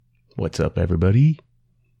What's up, everybody?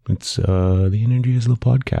 It's the Energy is Love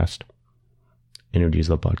podcast.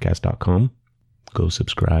 EnergyIsLovePodcast.com. Go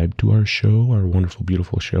subscribe to our show, our wonderful,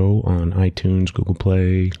 beautiful show on iTunes, Google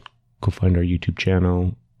Play. Go find our YouTube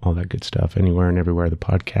channel, all that good stuff. Anywhere and everywhere the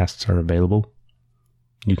podcasts are available,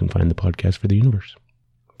 you can find the podcast for the universe.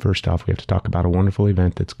 First off, we have to talk about a wonderful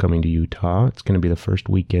event that's coming to Utah. It's going to be the first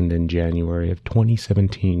weekend in January of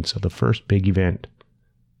 2017. So the first big event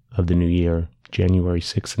of the new year, January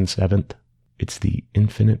 6th and 7th. It's the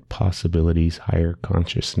Infinite Possibilities Higher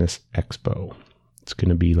Consciousness Expo. It's going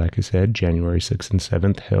to be, like I said, January 6th and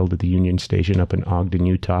 7th, held at the Union Station up in Ogden,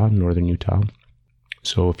 Utah, northern Utah.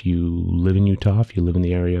 So if you live in Utah, if you live in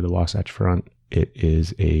the area of the Wasatch Front, it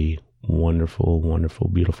is a wonderful, wonderful,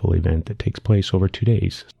 beautiful event that takes place over 2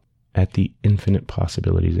 days. At the Infinite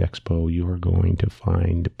Possibilities Expo, you are going to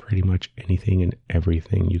find pretty much anything and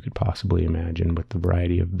everything you could possibly imagine with the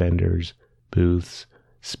variety of vendors, booths,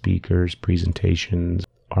 speakers, presentations,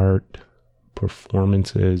 art,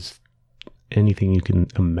 performances, anything you can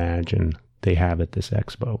imagine they have at this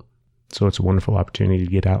expo. So it's a wonderful opportunity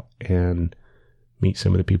to get out and meet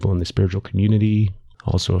some of the people in the spiritual community.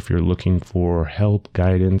 Also, if you're looking for help,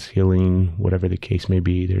 guidance, healing, whatever the case may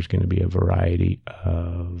be, there's going to be a variety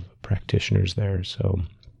of practitioners there. So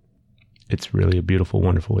it's really a beautiful,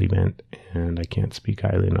 wonderful event, and I can't speak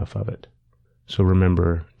highly enough of it. So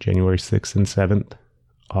remember, January 6th and 7th,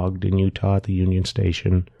 Ogden, Utah at the Union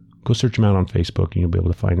Station. Go search them out on Facebook and you'll be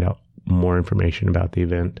able to find out more information about the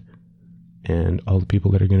event and all the people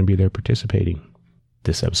that are going to be there participating.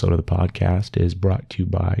 This episode of the podcast is brought to you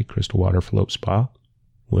by Crystal Water Float Spa.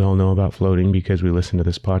 We all know about floating because we listen to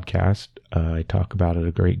this podcast. I talk about it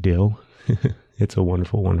a great deal. It's a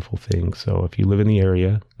wonderful, wonderful thing. So if you live in the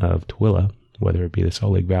area of Tooele, whether it be the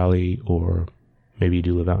Salt Lake Valley or maybe you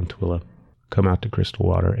do live out in Tooele, come out to Crystal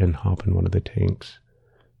Water and hop in one of the tanks.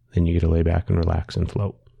 Then you get to lay back and relax and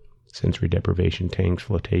float. Sensory deprivation tanks,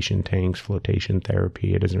 flotation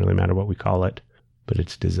therapy. It doesn't really matter what we call it, but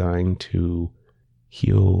it's designed to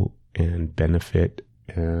heal and benefit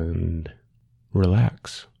and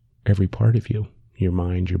relax every part of you, your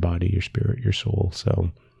mind, your body, your spirit, your soul.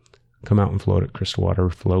 So come out and float at Crystal Water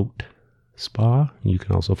Float Spa. You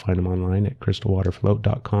can also find them online at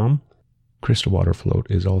crystalwaterfloat.com. Crystal Water Float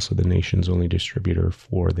is also the nation's only distributor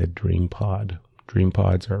for the Dream Pod. Dream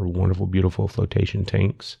Pods are wonderful, beautiful flotation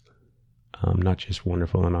tanks. Not just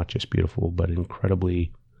wonderful and not just beautiful, but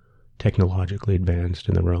incredibly technologically advanced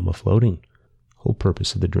in the realm of floating. Whole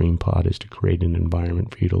purpose of the Dream Pod is to create an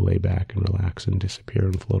environment for you to lay back and relax and disappear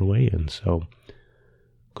and float away in. So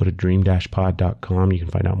go to dream-pod.com. You can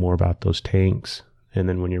find out more about those tanks. And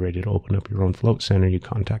then when you're ready to open up your own float center, you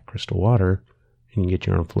contact Crystal Water and you get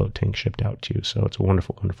your own float tank shipped out to you. So it's a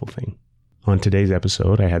wonderful, wonderful thing. On today's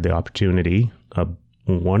episode, I had the opportunity, a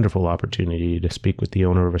wonderful opportunity, to speak with the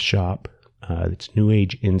owner of a shop. It's New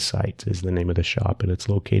Age Insights is the name of the shop, and it's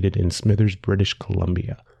located in Smithers, British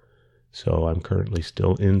Columbia. So I'm currently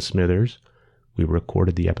still in Smithers. We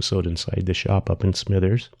recorded the episode inside the shop up in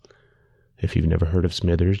Smithers. If you've never heard of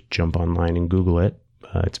Smithers, jump online and Google it.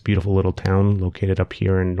 It's a beautiful little town located up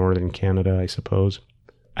here in northern Canada, I suppose.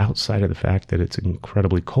 Outside of the fact that it's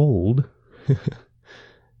incredibly cold,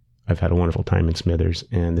 I've had a wonderful time in Smithers,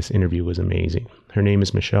 and this interview was amazing. Her name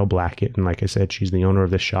is Michelle Blackett, and like I said, she's the owner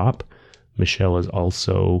of the shop. Michelle is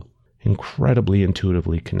also incredibly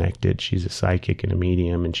intuitively connected. She's a psychic and a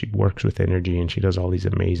medium, and she works with energy, and she does all these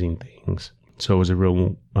amazing things. So it was a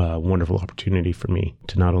real wonderful opportunity for me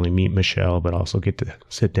to not only meet Michelle, but also get to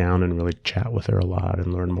sit down and really chat with her a lot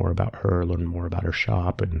and learn more about her, learn more about her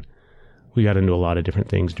shop, and we got into a lot of different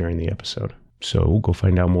things during the episode. So go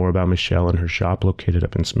find out more about Michelle and her shop located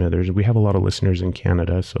up in Smithers. We have a lot of listeners in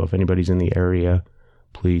Canada, so if anybody's in the area,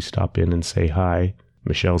 please stop in and say hi.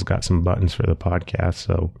 Michelle's got some buttons for the podcast,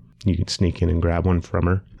 so you can sneak in and grab one from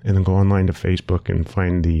her. And then go online to Facebook and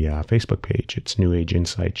find the Facebook page. It's New Age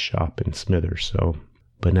Insights Shop in Smithers. So,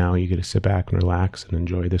 but now you get to sit back and relax and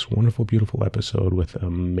enjoy this wonderful, beautiful episode with an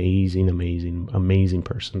amazing, amazing, amazing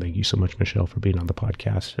person. Thank you so much, Michelle, for being on the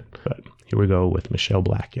podcast. But here we go with Michelle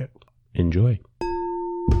Blackett. Enjoy.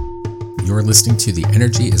 You're listening to the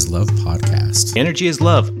Energy is Love podcast. Energy is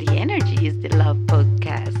love. The Energy is the Love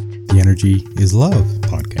podcast. The Energy is Love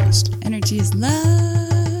podcast. Energy is love.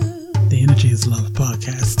 The Energy is Love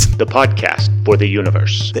podcast. The podcast for the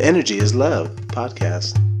universe. The Energy is Love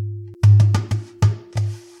podcast.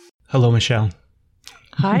 Hello, Michelle.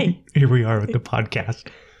 Hi. Here we are with the podcast.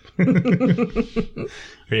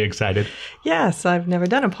 Are you excited? Yes, I've never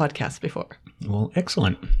done a podcast before. Well,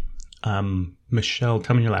 excellent. Michelle,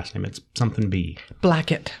 tell me your last name. It's something B.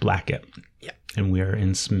 Blackett. Blackett. Yeah. And we are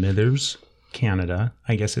in Smithers. Canada.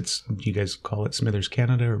 I guess do you guys call it Smithers,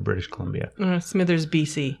 Canada or British Columbia? Smithers,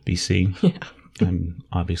 BC. BC. Yeah. I'm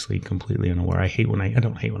obviously completely unaware. I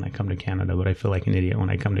don't hate when I come to Canada, but I feel like an idiot when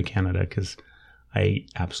I come to Canada because I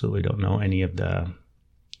absolutely don't know any of the,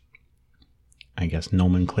 I guess,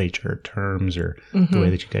 nomenclature terms or the way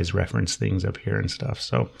that you guys reference things up here and stuff.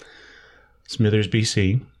 So Smithers,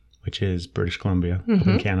 BC, which is British Columbia, up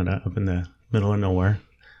in Canada, up in the middle of nowhere,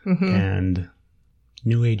 and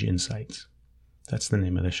New Age Insights. That's the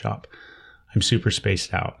name of the shop. I'm super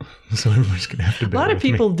spaced out, so everybody's going to have to bear A lot of with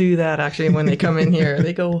me. people do that, actually, when they come in here.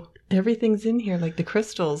 They go, everything's in here, like the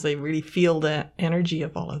crystals. They really feel the energy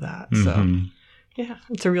of all of that. So, yeah,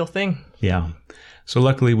 it's a real thing. Yeah. So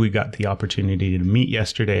luckily we got the opportunity to meet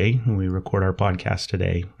yesterday and we record our podcast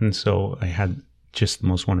today. And so I had just the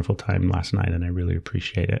most wonderful time last night and I really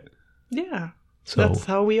appreciate it. Yeah. So That's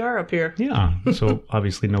how we are up here. yeah. So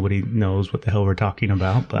obviously nobody knows what the hell we're talking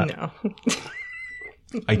about, but No.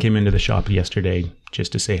 I came into the shop yesterday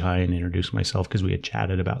just to say hi and introduce myself because we had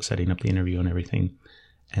chatted about setting up the interview and everything.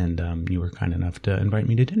 And you were kind enough to invite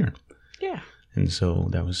me to dinner. Yeah. And so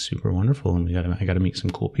that was super wonderful. And I got to meet some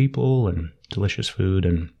cool people and delicious food.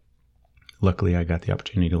 And luckily I got the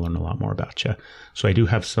opportunity to learn a lot more about you. So I do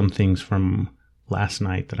have some things from last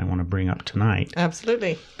night that I want to bring up tonight.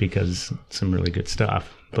 Absolutely. Because some really good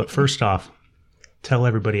stuff. But first off, tell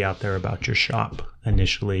everybody out there about your shop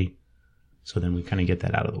initially. So then we kind of get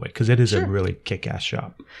that out of the way. Because it is a really kick-ass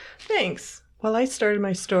shop. Thanks. Well, I started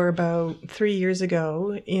my store about 3 years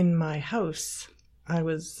ago in my house. I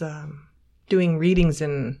was doing readings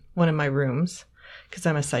in one of my rooms because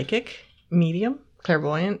I'm a psychic, medium,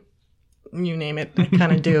 clairvoyant, you name it. I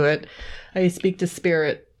kind of do it. I speak to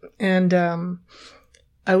spirit. And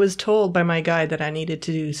I was told by my guide that I needed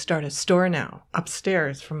to start a store now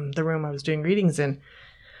upstairs from the room I was doing readings in,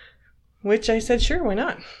 which I said, sure, why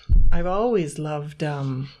not? I've always loved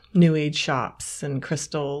New Age shops and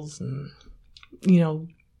crystals and, you know,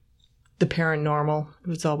 the paranormal. It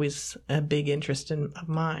was always a big interest of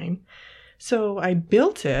mine. So I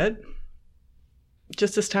built it,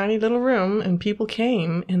 just this tiny little room, and people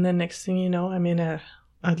came. And then next thing you know, I'm in a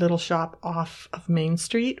little shop off of Main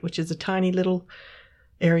Street, which is a tiny little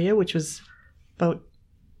area, which was about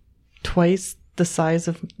twice the size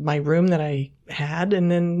of my room that I had. And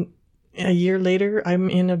then a year later, I'm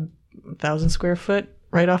in a 1,000 square foot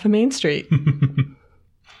right off of Main Street.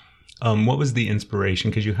 What was the inspiration?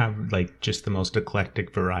 Because you have like just the most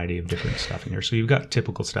eclectic variety of different stuff in here. So you've got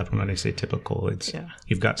typical stuff. And when I say typical, it's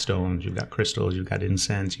you've got stones, you've got crystals, you've got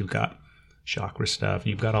incense, you've got chakra stuff.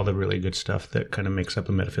 You've got all the really good stuff that kind of makes up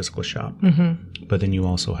a metaphysical shop. But then you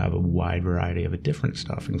also have a wide variety of different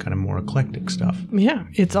stuff and kind of more eclectic stuff. Yeah,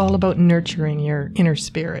 it's all about nurturing your inner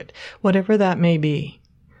spirit, whatever that may be.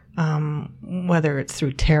 Whether it's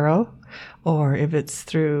through tarot or if it's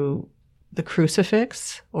through the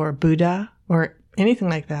crucifix or Buddha or anything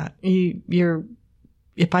like that.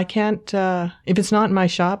 If I can't, if it's not in my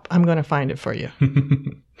shop, I'm going to find it for you.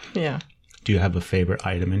 Yeah. Do you have a favorite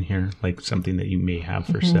item in here? Like something that you may have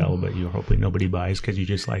for sale, but you're hoping nobody buys because you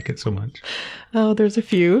just like it so much? Oh, there's a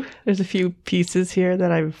few. There's a few pieces here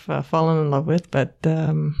that I've fallen in love with, but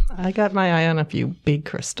I got my eye on a few big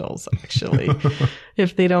crystals, actually.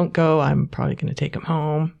 If they don't go, I'm probably going to take them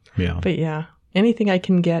home. Yeah. But yeah, anything I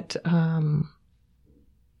can get,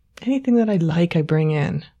 anything that I like, I bring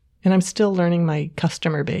in. And I'm still learning my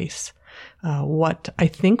customer base. What I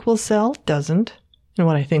think will sell doesn't. And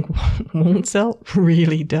what I think won't sell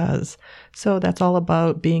really does. So that's all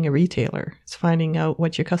about being a retailer. It's finding out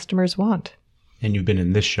what your customers want. And you've been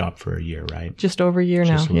in this shop for a year, right? Just over a year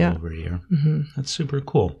now. Just a little over a year. That's super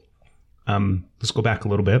cool. Let's go back a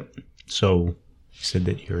little bit. So you said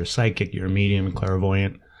that you're a psychic, you're a medium, a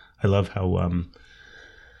clairvoyant. I love how,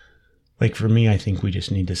 like for me, I think we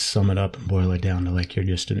just need to sum it up and boil it down to like you're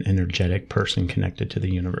just an energetic person connected to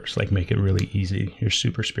the universe. Like make it really easy. You're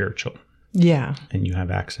super spiritual. Yeah. And you have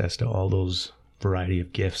access to all those variety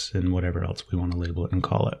of gifts and whatever else we want to label it and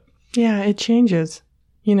call it. Yeah, it changes.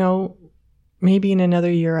 You know, maybe in another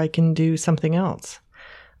year I can do something else.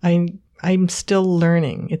 I'm still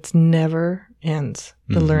learning. It's never ends,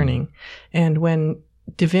 the learning. And when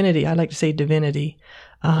divinity, I like to say divinity,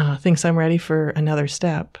 thinks I'm ready for another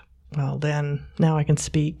step, well, then now I can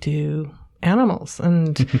speak to animals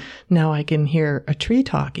and now I can hear a tree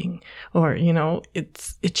talking, or, you know,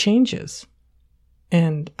 it changes.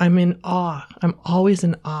 And I'm in awe. I'm always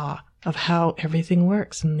in awe of how everything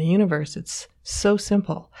works in the universe. It's so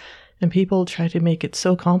simple. And people try to make it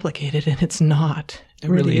so complicated, and it's not. It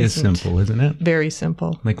really is simple, isn't it? Very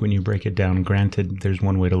simple. Like when you break it down, granted, there's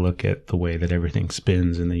one way to look at the way that everything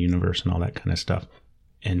spins in the universe and all that kind of stuff.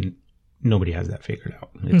 And nobody has that figured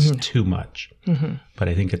out. It's too much. But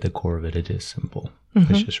I think at the core of it, it is simple.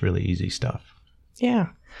 It's just really easy stuff. Yeah.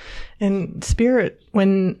 And spirit,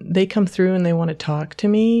 when they come through and they want to talk to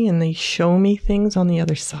me and they show me things on the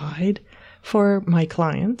other side for my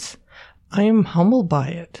clients, I am humbled by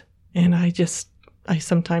it. And I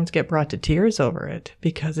sometimes get brought to tears over it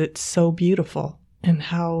because it's so beautiful, and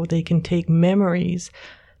how they can take memories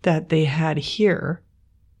that they had here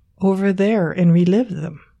over there and relive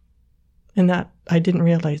them. And that I didn't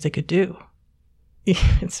realize they could do.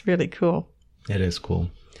 It's really cool. It is cool.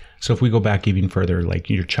 So if we go back even further, like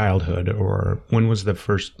your childhood, or when was the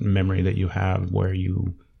first memory that you have where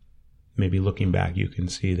you, maybe looking back, you can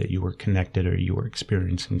see that you were connected or you were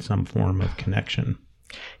experiencing some form of connection?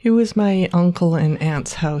 It was my uncle and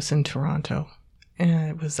aunt's house in Toronto.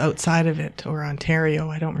 And it was outside of it, or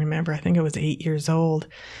Ontario. I don't remember. I think I was 8 years old.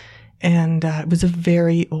 And it was a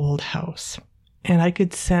very old house. And I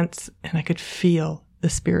could sense and I could feel the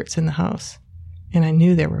spirits in the house. And I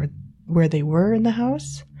knew they were where they were in the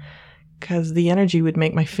house, because the energy would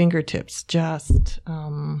make my fingertips just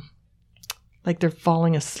like they're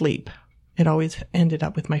falling asleep. It always ended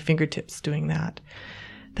up with my fingertips doing that.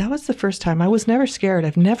 That was the first time. I was never scared.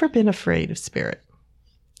 I've never been afraid of spirit.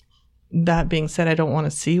 That being said, I don't want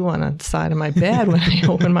to see one on the side of my bed. When I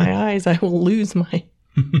open my eyes, I will lose my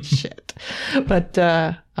shit. But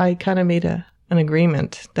I kind of made an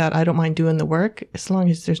agreement that I don't mind doing the work as long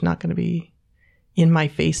as there's not going to be in my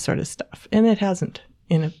face sort of stuff. And it hasn't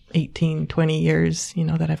in 18, 20 years,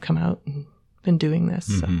 that I've come out and been doing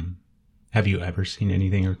this. So. Have you ever seen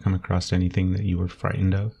anything or come across anything that you were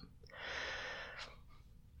frightened of?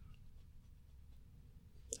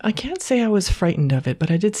 I can't say I was frightened of it,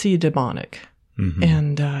 but I did see a demonic.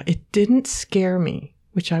 And it didn't scare me,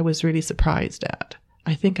 which I was really surprised at.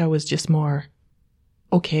 I think I was just more,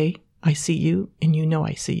 okay, I see you, and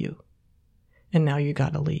I see you. And now you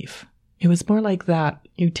got to leave. It was more like that.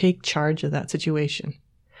 You take charge of that situation.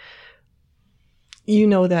 You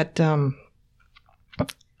know that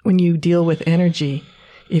when you deal with energy,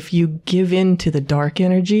 if you give in to the dark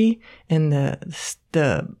energy and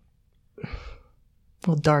the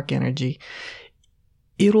dark energy,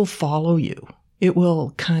 it'll follow you. It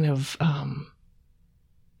will kind of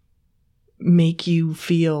make you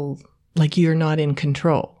feel like you're not in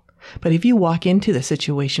control. But if you walk into the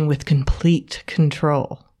situation with complete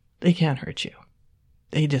control, they can't hurt you.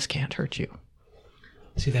 They just can't hurt you.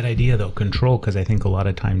 See, that idea, though, control, because I think a lot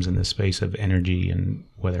of times in the space of energy, and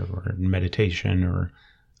whether we're in meditation or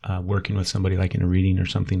working with somebody like in a reading or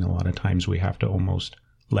something, a lot of times we have to almost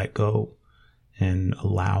let go and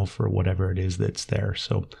allow for whatever it is that's there.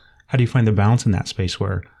 So how do you find the balance in that space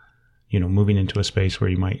where, moving into a space where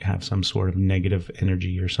you might have some sort of negative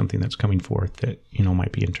energy or something that's coming forth that,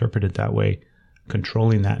 might be interpreted that way,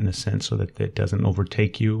 controlling that in a sense so that it doesn't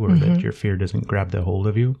overtake you or that your fear doesn't grab the hold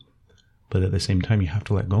of you? But at the same time, you have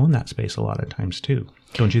to let go in that space a lot of times too.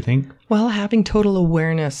 Don't you think? Well, having total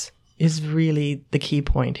awareness is really the key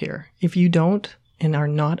point here. If you don't and are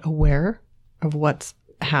not aware of what's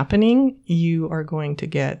happening, you are going to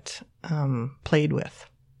get played with.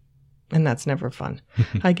 And that's never fun.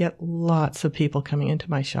 I get lots of people coming into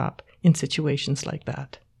my shop in situations like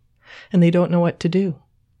that. And they don't know what to do.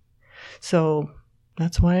 So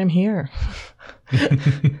that's why I'm here.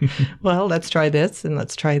 Well, let's try this and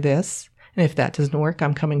let's try this. And if that doesn't work,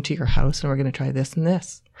 I'm coming to your house and we're going to try this and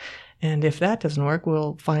this. And if that doesn't work,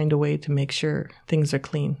 we'll find a way to make sure things are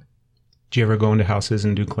clean. Do you ever go into houses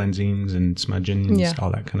and do cleansings and smudging and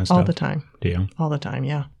all that kind of stuff? All the time. Do you? All the time,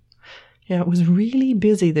 yeah. Yeah, it was really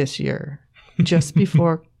busy this year. Just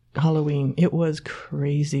before Halloween, it was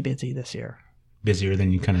crazy busy this year. Busier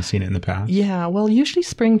than you kind of seen it in the past? Yeah, well, usually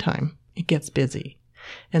springtime, it gets busy.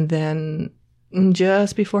 And then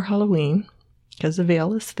just before Halloween, because the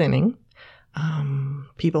veil is thinning,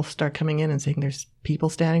 people start coming in and saying there's people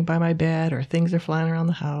standing by my bed or things are flying around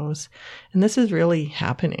the house. And this is really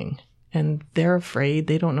happening. And they're afraid.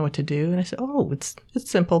 They don't know what to do. And I said, oh, it's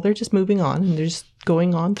simple. They're just moving on and they're just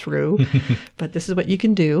going on through. But this is what you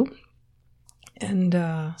can do. And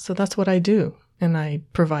so that's what I do. And I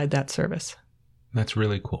provide that service. That's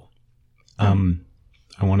really cool. I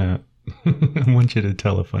want you to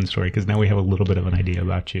tell a fun story, because now we have a little bit of an idea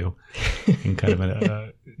about you and kind of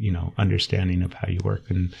a understanding of how you work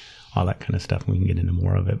and all that kind of stuff. We can get into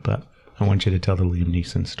more of it, but I want you to tell the Liam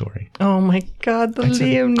Neeson story. Oh my God, the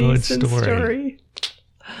Liam Neeson story.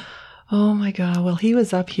 Oh my God. Well, he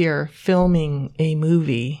was up here filming a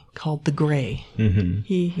movie called The Grey.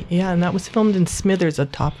 Mm-hmm. And that was filmed in Smithers on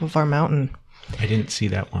top of our mountain. I didn't see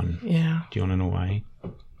that one. Yeah. Do you want to know why?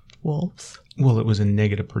 Wolves. Well, it was a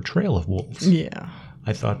negative portrayal of wolves. Yeah.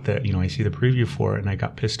 I thought that, I see the preview for it and I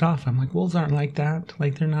got pissed off. I'm like, wolves aren't like that.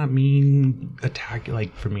 Like, they're not mean, attack.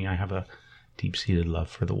 Like, for me, I have a deep-seated love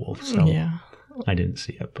for the wolf. So Yeah. I didn't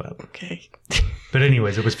see it, but... Okay. But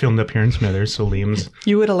anyways, it was filmed up here in Smithers, so Liam's...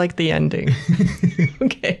 You would have liked the ending.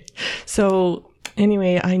 Okay. So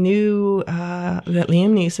anyway, I knew that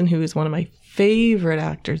Liam Neeson, who is one of my favorite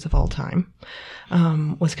actors of all time,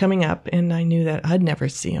 was coming up, and I knew that I'd never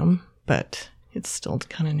see him, but it's still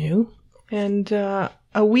kind of new. And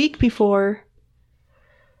a week before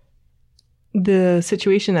the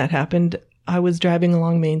situation that happened, I was driving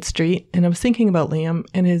along Main Street, and I was thinking about Liam,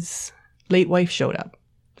 and his late wife showed up.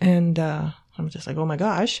 And I was just like, oh my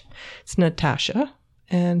gosh, it's Natasha.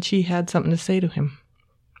 And she had something to say to him.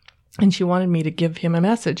 And she wanted me to give him a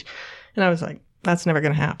message. And I was like, that's never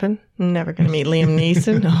going to happen. Never going to meet Liam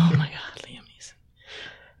Neeson. Oh my God, Liam Neeson.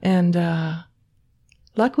 And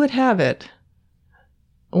luck would have it,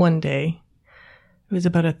 one day, it was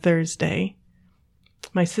about a Thursday,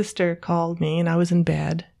 my sister called me and I was in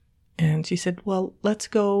bed. And she said, well, let's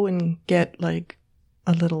go and get like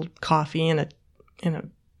a little coffee and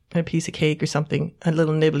a piece of cake or something, a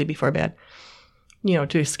little nibbly before bed,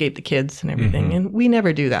 to escape the kids and everything. Mm-hmm. And we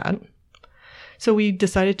never do that. So we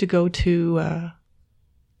decided to go to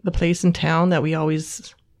the place in town that we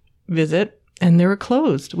always visit, and they were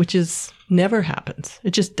closed, which never happens.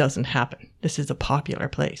 It just doesn't happen. This is a popular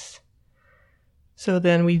place. So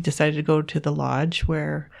then we decided to go to the lodge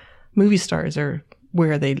where movie stars are,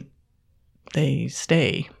 where they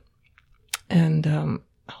stay. And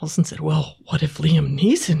Allison said, well, what if Liam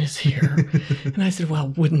Neeson is here? And I said, well,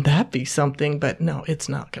 wouldn't that be something? But no, it's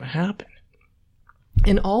not going to happen.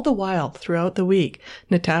 And all the while, throughout the week,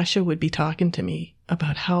 Natasha would be talking to me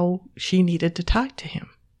about how she needed to talk to him.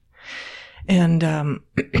 And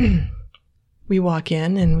we walk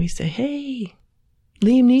in and we say, hey,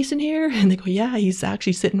 Liam Neeson here? And they go, yeah, he's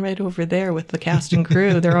actually sitting right over there with the cast and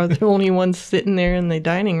crew. They're the only ones sitting there in the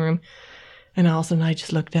dining room. And Allison and I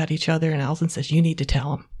just looked at each other, and Allison says, you need to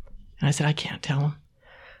tell him. And I said, I can't tell him.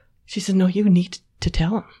 She said, no, you need to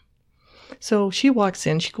tell him. So she walks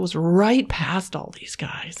in, she goes right past all these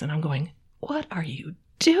guys, and I'm going, what are you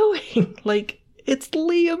doing? Like, it's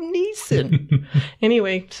Liam Neeson.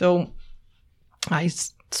 Anyway, so I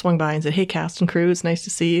swung by and said, hey, cast and crew, it's nice to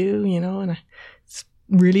see you, and it's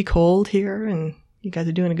really cold here, and you guys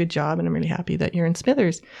are doing a good job, and I'm really happy that you're in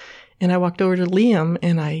Smithers. And I walked over to Liam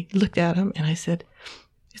and I looked at him and I said,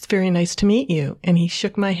 it's very nice to meet you. And he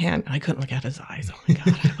shook my hand. I couldn't look at his eyes. Oh my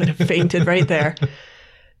God, I would have fainted right there.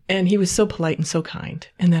 And he was so polite and so kind.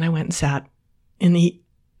 And then I went and sat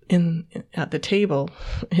at the table.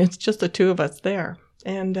 It's just the two of us there.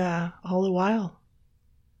 And all the while,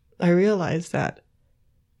 I realized that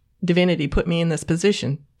divinity put me in this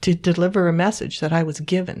position to deliver a message that I was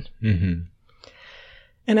given. Mm-hmm.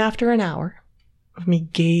 And after an hour of me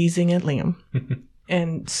gazing at Liam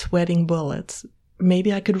and sweating bullets,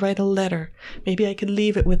 maybe I could write a letter. Maybe I could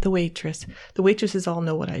leave it with the waitress. The waitresses all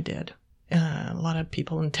know what I did. A lot of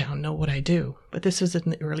people in town know what I do. But this was in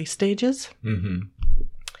the early stages. Mm-hmm.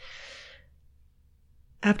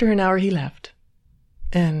 After an hour, he left.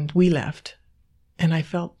 And we left. And I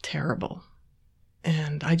felt terrible.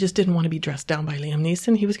 And I just didn't want to be dressed down by Liam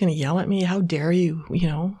Neeson. He was going to yell at me. How dare you,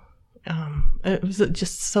 it was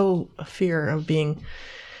just so a fear of being,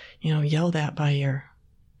 yelled at by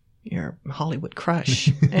your Hollywood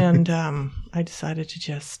crush. And I decided to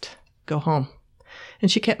just go home.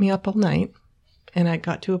 And she kept me up all night. And I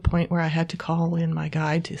got to a point where I had to call in my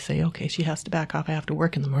guide to say, okay, she has to back off. I have to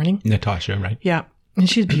work in the morning. Natasha, right? Yeah. And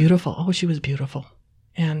she's beautiful. Oh, she was beautiful.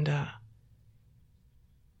 And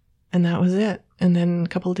that was it. And then a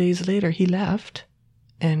couple of days later, he left.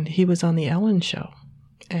 And he was on the Ellen show.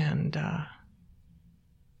 And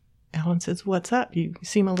Ellen says, what's up? You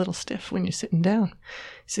seem a little stiff when you're sitting down.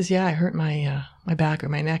 He says, yeah, I hurt my back or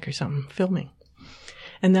my neck or something filming.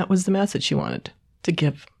 And that was the message she wanted to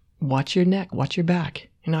give. Watch your neck, watch your back.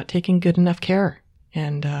 You're not taking good enough care.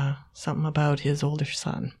 And something about his older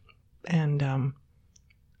son. And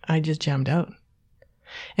I just jammed out.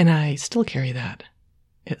 And I still carry that.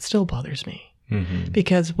 It still bothers me. Mm-hmm.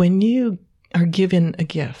 Because when you are given a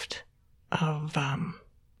gift of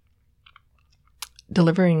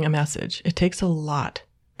delivering a message, it takes a lot,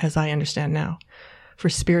 as I understand now, for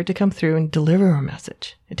spirit to come through and deliver a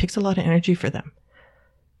message. It takes a lot of energy for them.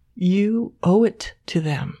 You owe it to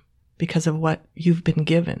them because of what you've been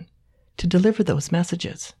given to deliver those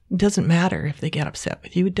messages. It doesn't matter if they get upset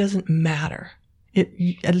with you. It doesn't matter.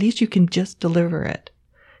 At least you can just deliver it.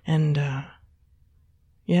 And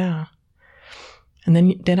yeah.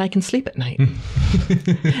 And then I can sleep at night.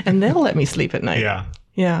 And they'll let me sleep at night. Yeah.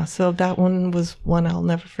 Yeah, so that one was one I'll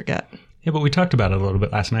never forget. Yeah, but we talked about it a little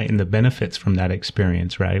bit last night and the benefits from that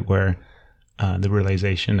experience, right? Where the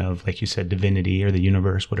realization of, like you said, divinity or the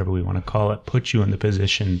universe, whatever we want to call it, puts you in the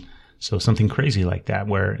position. So something crazy like that,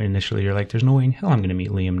 where initially you're like, there's no way in hell I'm going to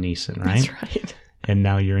meet Liam Neeson, right? That's right. And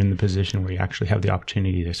now you're in the position where you actually have the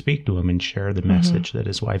opportunity to speak to him and share the message that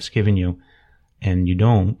his wife's given you. And you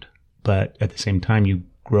don't, but at the same time, you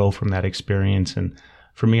grow from that experience. And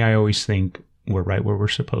for me, I always think we're right where we're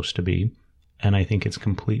supposed to be. And I think it's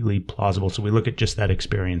completely plausible. So we look at just that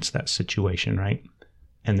experience, that situation, right?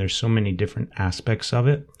 And there's so many different aspects of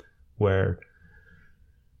it where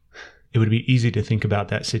it would be easy to think about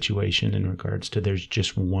that situation in regards to there's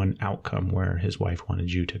just one outcome where his wife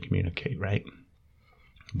wanted you to communicate, right?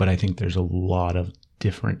 But I think there's a lot of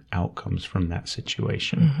different outcomes from that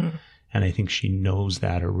situation. And I think she knows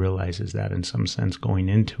that or realizes that in some sense going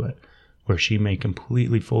into it, where she may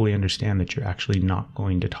completely fully understand that you're actually not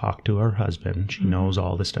going to talk to her husband. She knows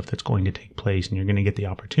all the stuff that's going to take place and you're going to get the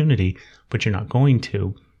opportunity, but you're not going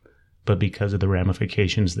to. But because of the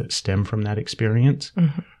ramifications that stem from that experience,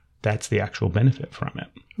 that's the actual benefit from it.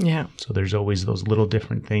 Yeah. So there's always those little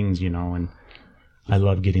different things, and I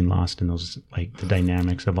love getting lost in those, like the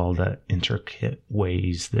dynamics of all the intricate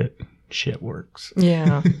ways that shit works.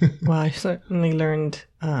 Yeah. Well, I certainly learned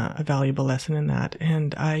a valuable lesson in that.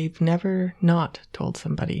 And I've never not told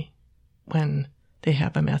somebody when they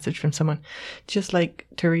have a message from someone. Just like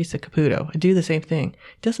Teresa Caputo, I do the same thing.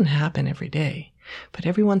 It doesn't happen every day, but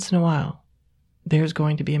every once in a while, there's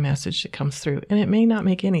going to be a message that comes through. And it may not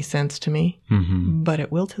make any sense to me, but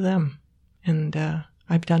it will to them. And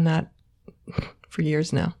I've done that for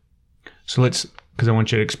years now. So because I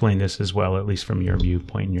want you to explain this as well, at least from your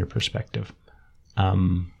viewpoint and your perspective.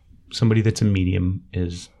 Somebody that's a medium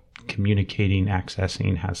is communicating,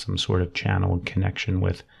 accessing, has some sort of channel and connection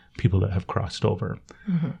with people that have crossed over.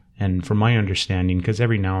 And from my understanding, because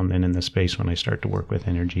every now and then in the space when I start to work with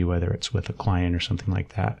energy, whether it's with a client or something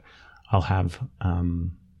like that, I'll have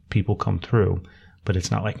people come through, but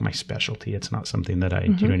it's not like my specialty. It's not something that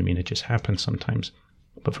do you know what I mean? It just happens sometimes.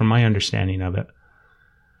 But from my understanding of it,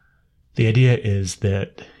 the idea is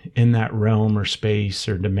that in that realm or space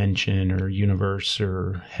or dimension or universe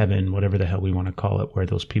or heaven, whatever the hell we want to call it, where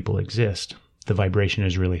those people exist, the vibration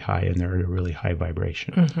is really high and they're at a really high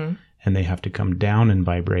vibration. And they have to come down in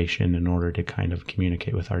vibration in order to kind of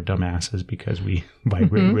communicate with our dumbasses because we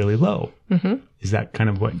vibrate really low. Is that kind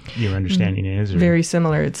of what your understanding is? Or? Very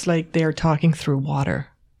similar. It's like they're talking through water.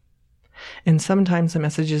 And sometimes the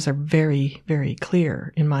messages are very, very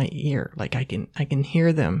clear in my ear. Like I can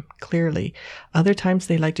hear them clearly. Other times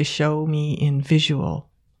they like to show me in visual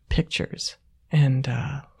pictures. And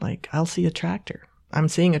like I'll see a tractor. I'm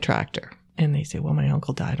seeing a tractor. And they say, well, my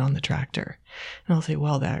uncle died on the tractor. And I'll say,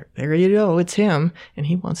 well, there you go. It's him. And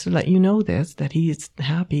he wants to let you know this, that he's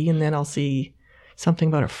happy. And then I'll see something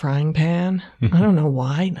about a frying pan. I don't know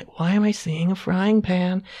why. Like, why am I seeing a frying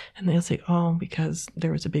pan? And they'll say, oh, because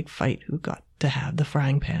there was a big fight who got to have the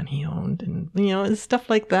frying pan he owned. And, it's stuff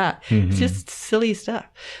like that. It's just silly stuff.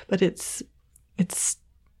 But it's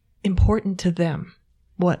important to them.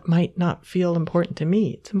 What might not feel important to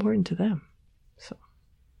me, it's important to them. So.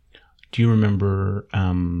 Do you remember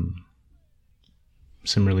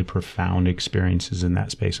some really profound experiences in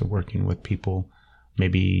that space of working with people?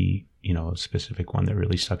 Maybe, a specific one that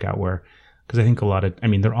really stuck out where, because I think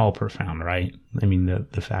they're all profound, right? I mean,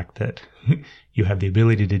 the fact that you have the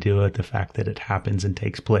ability to do it, the fact that it happens and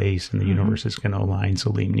takes place and the universe is going to align so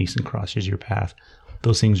Liam Neeson crosses your path,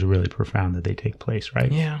 those things are really profound that they take place,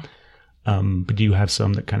 right? Yeah. But do you have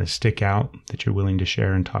some that kind of stick out that you're willing to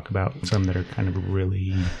share and talk about? Some that are kind of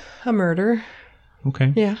really... A murder.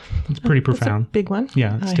 Okay. Yeah. It's pretty profound. That's a big one.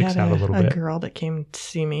 Yeah, it sticks out a little bit. A girl that came to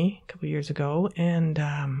see me a couple years ago, and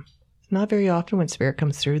not very often when spirit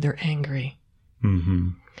comes through, they're angry.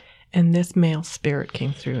 And this male spirit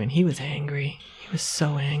came through, and he was angry. He was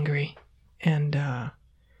so angry. And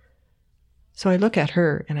so I look at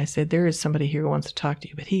her, and I said, there is somebody here who wants to talk to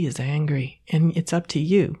you, but he is angry, and it's up to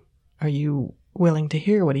you. Are you willing to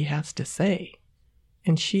hear what he has to say?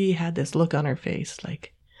 And she had this look on her face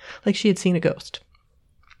like she had seen a ghost.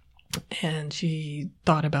 And she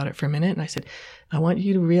thought about it for a minute. And I said, I want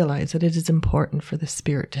you to realize that it is important for the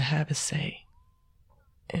spirit to have a say.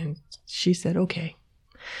 And she said, okay.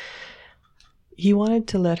 He wanted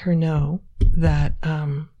to let her know that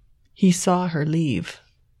he saw her leave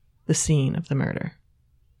the scene of the murder,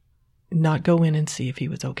 not go in and see if he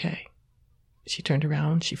was okay. She turned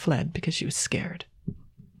around, she fled because she was scared.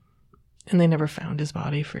 And they never found his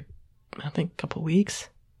body for, I think, a couple weeks.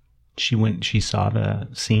 She saw the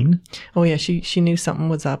scene? Oh yeah, she knew something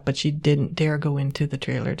was up, but she didn't dare go into the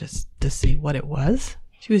trailer to see what it was.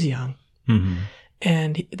 She was young. Mm-hmm.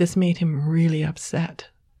 And this made him really upset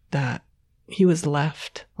that he was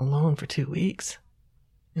left alone for 2 weeks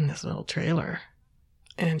in this little trailer.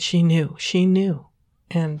 And she knew.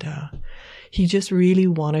 And he just really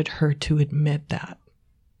wanted her to admit that.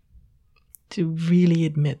 To really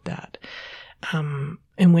admit that. And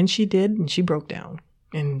when she did, and she broke down.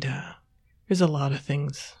 And there's a lot of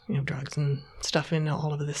things, drugs and stuff in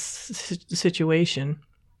all of this situation.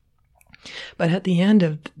 But at the end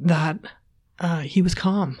of that, he was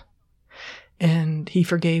calm. And he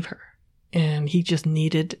forgave her. And he just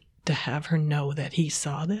needed to have her know that he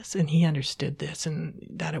saw this and he understood this and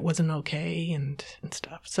that it wasn't okay and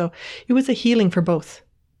stuff. So it was a healing for both,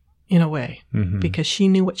 in a way, because she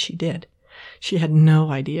knew what she did. She had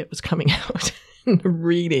no idea it was coming out in the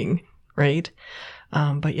reading, right?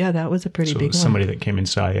 But yeah, that was a pretty big one. Somebody that came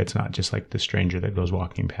inside, it's not just like the stranger that goes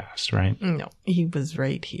walking past, right? No, he was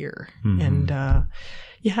right here. And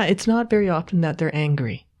yeah, it's not very often that they're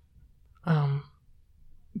angry.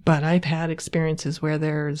 But I've had experiences where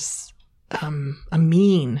there's a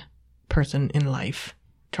mean person in life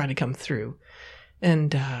trying to come through.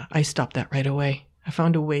 And I stopped that right away. I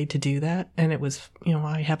found a way to do that. And it was,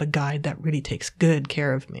 I have a guide that really takes good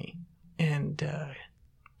care of me and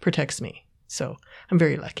protects me. So I'm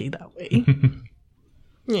very lucky that way.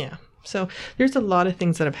 Yeah. So there's a lot of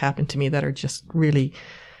things that have happened to me that are just really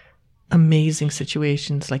amazing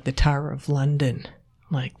situations, like the Tower of London.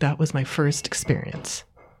 Like that was my first experience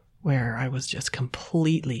where I was just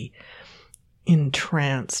completely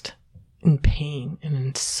entranced in pain and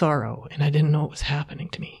in sorrow, and I didn't know what was happening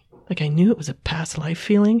to me. Like I knew it was a past life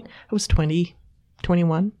feeling. I was 20,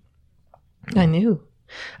 21. I knew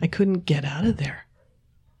I couldn't get out of there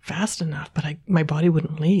fast enough, but my body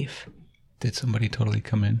wouldn't leave. Did somebody totally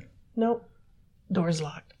come in? Nope. Door's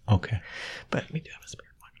locked. Okay. But we do have a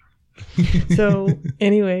spirit locker. So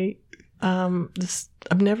anyway,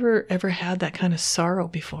 I've never ever had that kind of sorrow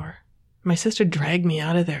before. My sister dragged me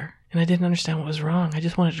out of there and I didn't understand what was wrong. I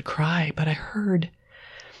just wanted to cry, but I heard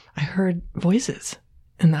voices.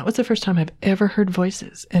 And that was the first time I've ever heard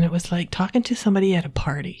voices. And it was like talking to somebody at a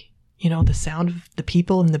party. The sound of the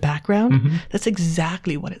people in the background. Mm-hmm. That's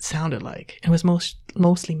exactly what it sounded like. It was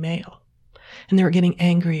mostly male. And they were getting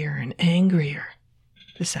angrier and angrier,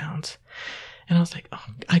 the sounds. And I was like, oh,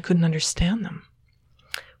 I couldn't understand them.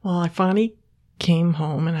 Well, I finally came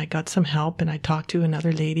home and I got some help and I talked to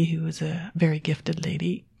another lady who was a very gifted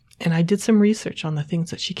lady. And I did some research on the things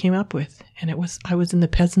that she came up with. And I was in the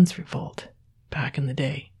Peasants' Revolt back in the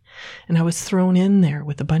day. And I was thrown in there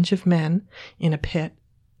with a bunch of men in a pit,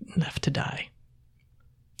 left to die.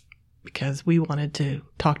 Because we wanted to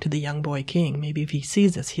talk to the young boy king. Maybe if he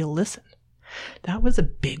sees us, he'll listen. That was a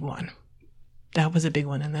big one.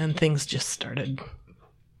 And then things just started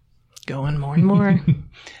going more and more.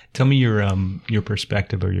 Tell me your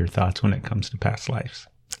perspective or your thoughts when it comes to past lives.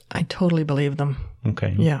 I totally believe them.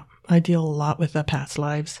 Okay. Yeah. I deal a lot with the past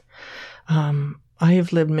lives. I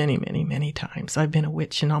have lived many, many, many times. I've been a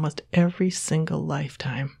witch in almost every single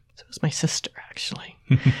lifetime. So it was my sister, actually.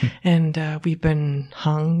 And we've been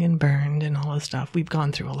hung and burned and all this stuff. We've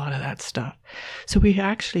gone through a lot of that stuff. So we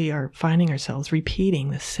actually are finding ourselves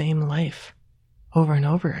repeating the same life over and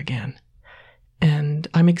over again. And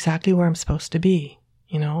I'm exactly where I'm supposed to be.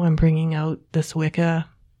 I'm bringing out this Wicca.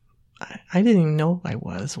 I didn't even know I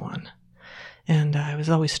was one. And I was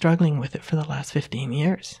always struggling with it for the last 15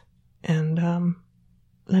 years. And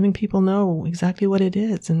letting people know exactly what it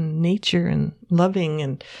is, and nature and loving,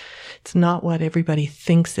 and it's not what everybody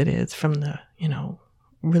thinks it is from the,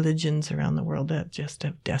 religions around the world that just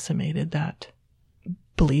have decimated that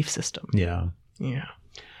belief system. Yeah. Yeah.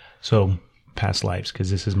 So past lives,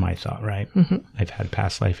 because this is my thought, right? Mm-hmm. I've had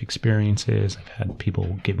past life experiences. I've had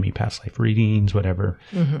people give me past life readings, whatever.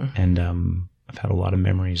 Mm-hmm. And I've had a lot of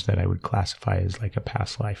memories that I would classify as like a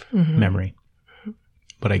past life memory.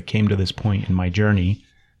 But I came to this point in my journey,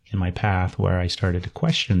 in my path, where I started to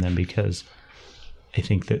question them, because I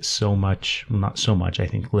think that not so much, I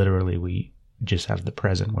think literally we just have the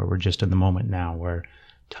present, where we're just in the moment now, where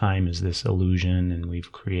time is this illusion and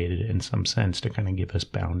we've created it in some sense to kind of give us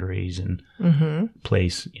boundaries and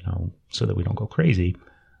place, so that we don't go crazy.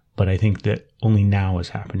 But I think that only now is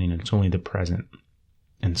happening and it's only the present.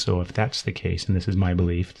 And so if that's the case, and this is my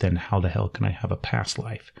belief, then how the hell can I have a past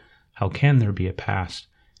life? How can there be a past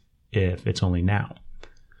if it's only now?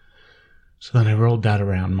 So then I rolled that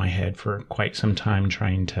around in my head for quite some time,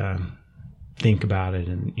 trying to think about it.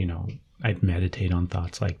 And, I'd meditate on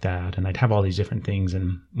thoughts like that. And I'd have all these different things.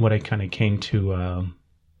 And what I kind of came to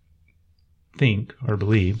think or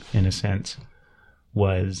believe, in a sense,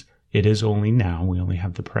 was it is only now. We only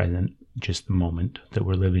have the present, just the moment that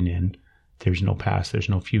we're living in. There's no past, there's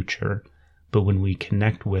no future. But when we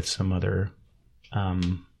connect with some other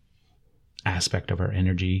aspect of our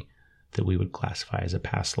energy that we would classify as a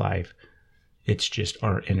past life, it's just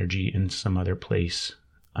our energy in some other place,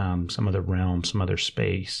 some other realm, some other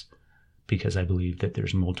space, because I believe that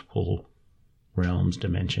there's multiple realms,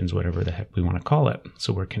 dimensions, whatever the heck we want to call it.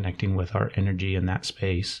 So we're connecting with our energy in that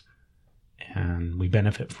space, and we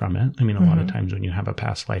benefit from it. I mean, a lot of times when you have a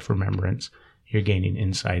past life remembrance, you're gaining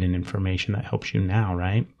insight and information that helps you now,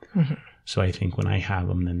 right? So I think when I have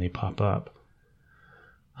them, then they pop up.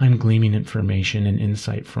 I'm gleaming information and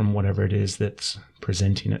insight from whatever it is that's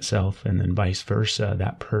presenting itself, and then vice versa.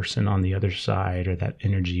 That person on the other side, or that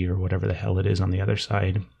energy, or whatever the hell it is on the other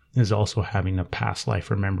side, is also having a past life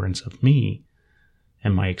remembrance of me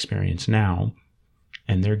and my experience now,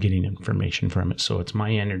 and they're getting information from it. So it's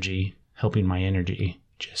my energy helping my energy,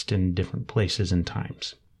 just in different places and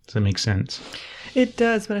times. Does that make sense? It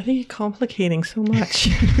does, but I think you're complicating so much.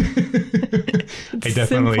 I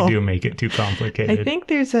definitely do make it too complicated. I think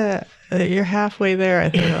there's you're halfway there, I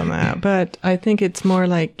think, on that. But I think it's more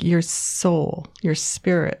like your soul, your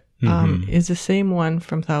spirit, is the same one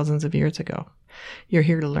from thousands of years ago. You're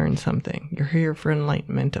here to learn something. You're here for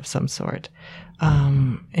enlightenment of some sort.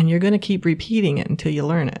 And you're going to keep repeating it until you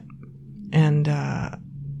learn it. And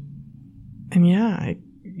yeah,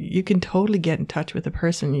 you can totally get in touch with the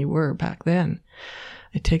person you were back then.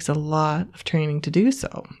 It takes a lot of training to do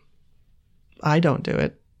so. I don't do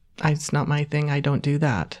it. It's not my thing. I don't do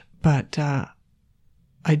that. But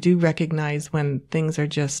I do recognize when things are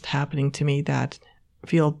just happening to me that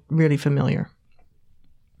feel really familiar.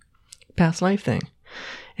 Past life thing.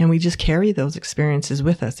 And we just carry those experiences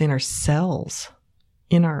with us in our cells,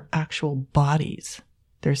 in our actual bodies.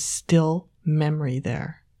 There's still memory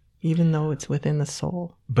there, even though it's within the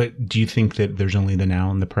soul. But do you think that there's only the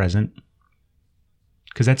now and the present?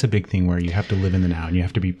 Because that's a big thing where you have to live in the now and you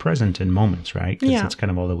have to be present in moments, right? Because that's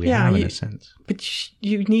kind of all that we have in a sense. But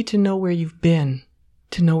you need to know where you've been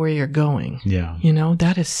to know where you're going. Yeah. You know,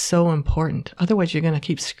 that is so important. Otherwise, you're going to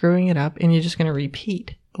keep screwing it up and you're just going to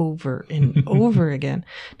repeat over and over again.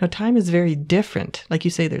 Now, time is very different. Like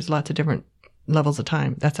you say, there's lots of different levels of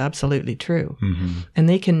time. That's absolutely true. And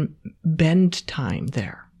they can bend time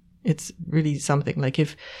there. It's really something. Like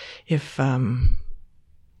if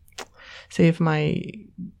say if my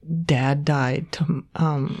dad died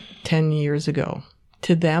 10 years ago,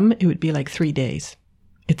 to them, it would be like 3 days.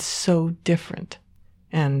 It's so different.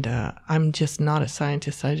 And I'm just not a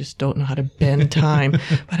scientist. I just don't know how to bend time.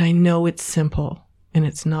 But I know it's simple and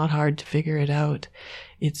it's not hard to figure it out.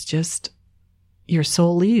 It's just your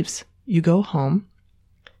soul leaves. You go home.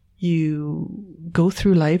 You go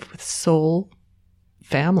through life with soul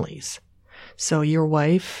families. So your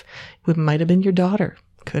wife might have been your daughter.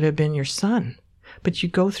 Could have been your son, but you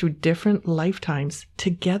go through different lifetimes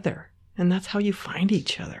together. And that's how you find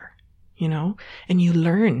each other, you know, and you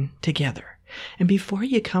learn together. And before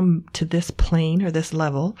you come to this plane or this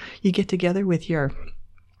level, you get together with your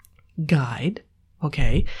guide.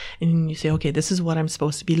 Okay. And you say, okay, this is what I'm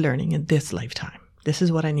supposed to be learning in this lifetime. This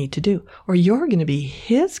is what I need to do. Or you're going to be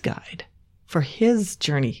his guide for his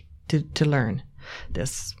journey to learn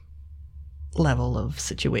this level of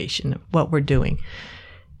situation, of what we're doing.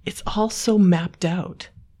 It's all so mapped out.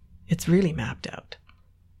 It's really mapped out.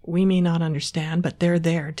 We may not understand, but they're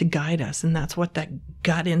there to guide us. And that's what that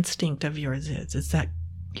gut instinct of yours is. It's that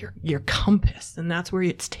your compass. And that's where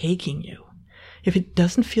it's taking you. If it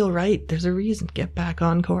doesn't feel right, there's a reason. Get back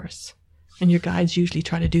on course. And your guides usually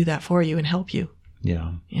try to do that for you and help you.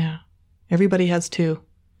 Yeah. Yeah. Everybody has to.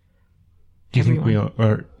 Do you think we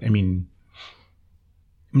are, I mean,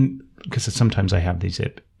 because sometimes I have these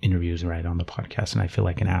interviews right on the podcast and I feel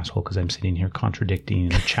like an asshole because I'm sitting here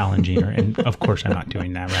contradicting and challenging her. And of course I'm not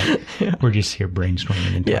doing that, right? Yeah. We're just here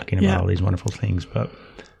brainstorming and talking about all these wonderful things. But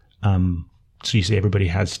so you say everybody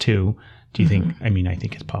has two. Do you think, I mean, I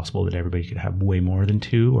think it's possible that everybody could have way more than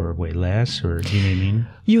two or way less, or do you know what I mean?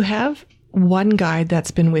 You have one guide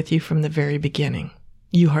that's been with you from the very beginning.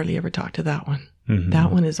 You hardly ever talk to that one.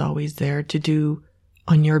 That one is always there to do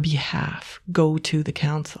on your behalf. Go to the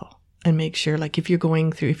council and make sure, like if you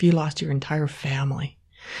lost your entire family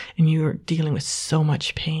and you're dealing with so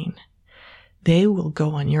much pain, they will go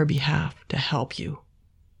on your behalf to help you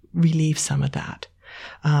relieve some of that.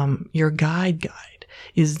 Your guide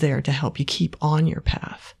is there to help you keep on your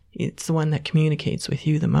path. It's the one that communicates with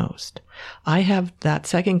you the most. I have that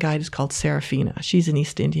second guide is called Serafina. She's an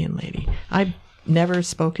East Indian lady. I've never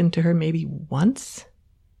spoken to her, maybe once.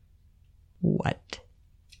 What?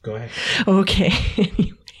 Go ahead. Okay.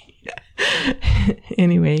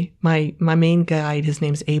 Anyway, my main guide, his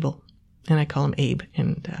name's Abel, and I call him Abe.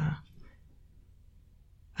 And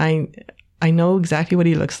I know exactly what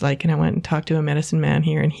he looks like, and I went and talked to a medicine man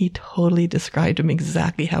here, and he totally described him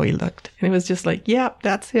exactly how he looked. And it was just like, yeah,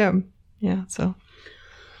 that's him. Yeah, so.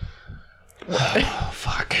 Oh,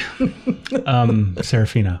 fuck.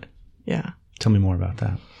 Serafina. Yeah. Tell me more about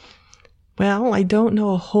that. Well, I don't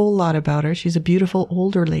know a whole lot about her. She's a beautiful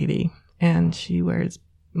older lady, and she wears,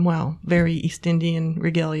 well, very East Indian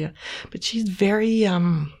regalia. But she's very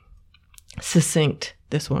succinct,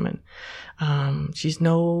 this woman. She's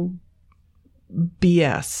no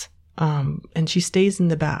BS. And she stays in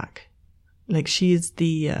the back. Like, she's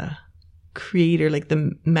the creator, like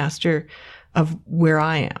the master of where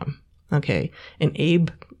I am. Okay. And Abe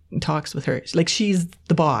talks with her. Like, she's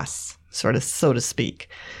the boss, sort of, so to speak.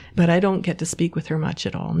 But I don't get to speak with her much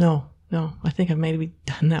at all. No. I think I've maybe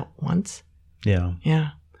done that once. Yeah. Yeah.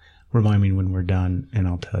 Remind me when we're done, and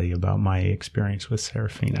I'll tell you about my experience with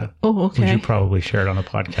Serafina. Oh, okay. Which you probably shared on the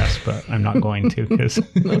podcast, but I'm not going to.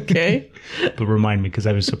 Okay. But remind me, because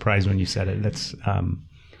I was surprised when you said it. That's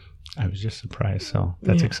I was just surprised. So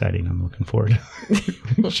that's exciting. I'm looking forward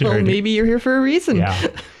to well, maybe you're here for a reason. Yeah.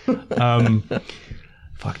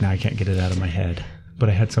 Fuck, now I can't get it out of my head. But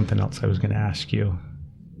I had something else I was going to ask you.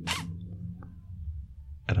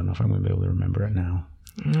 I don't know if I'm going to be able to remember it now.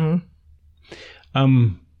 Mm-hmm.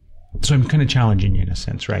 So I'm kind of challenging you in a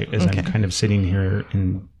sense, right? As I'm kind of sitting here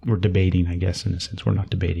and we're debating, I guess, in a sense. We're not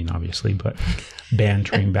debating, obviously, but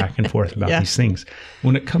bantering back and forth about these things.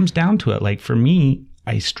 When it comes down to it, like for me,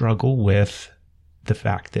 I struggle with the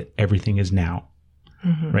fact that everything is now,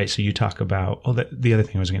 right? So you talk about, the other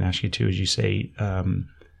thing I was going to ask you too is you say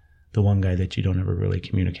the one guy that you don't ever really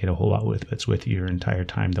communicate a whole lot with, but's with you your entire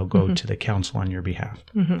time, they'll go to the council on your behalf.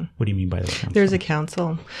 What do you mean by the council? There's a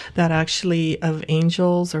council that actually of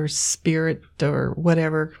angels or spirit or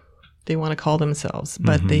whatever they want to call themselves,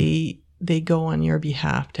 but they go on your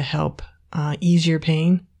behalf to help ease your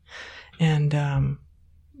pain and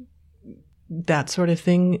that sort of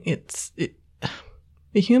thing.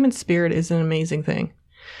 The human spirit is an amazing thing,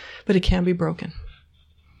 but it can be broken.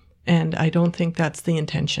 And I don't think that's the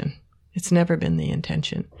intention. It's never been the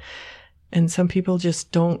intention. And some people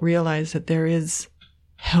just don't realize that there is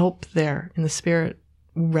help there in the spirit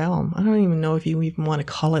realm. I don't even know if you even want to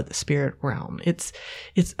call it the spirit realm. It's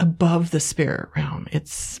above the spirit realm.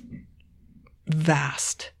 It's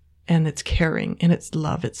vast and it's caring and it's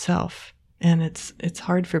love itself. And it's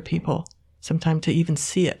hard for people sometimes to even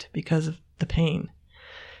see it because of the pain.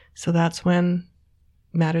 So that's when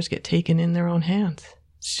matters get taken in their own hands.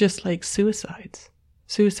 It's just like suicides.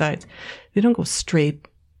 They don't go straight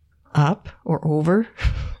up or over,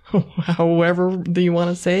 however you want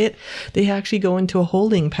to say it. They actually go into a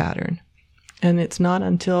holding pattern. And it's not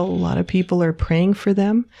until a lot of people are praying for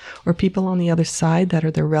them or people on the other side that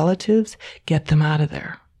are their relatives get them out of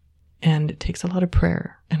there. And it takes a lot of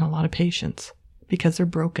prayer and a lot of patience because they're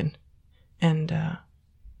broken. And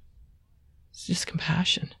it's just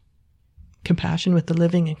compassion. Compassion with the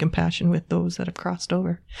living and compassion with those that have crossed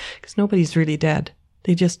over. Because nobody's really dead.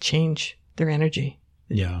 They just change their energy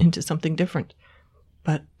into something different.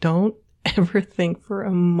 But don't ever think for a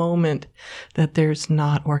moment that there's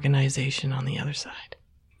not organization on the other side.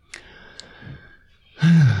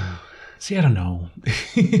 See, I don't know.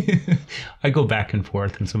 I go back and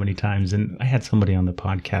forth and so many times. And I had somebody on the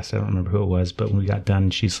podcast, I don't remember who it was, but when we got done,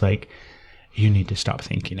 she's like, you need to stop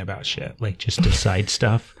thinking about shit. Like, just decide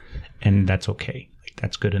stuff. And that's okay. Like,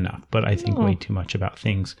 that's good enough. But I think way too much about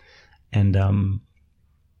things. And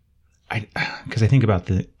because I think about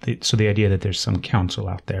the idea that there's some council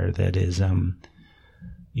out there that is,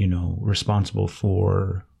 responsible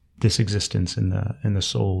for this existence and the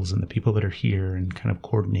souls and the people that are here and kind of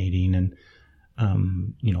coordinating and,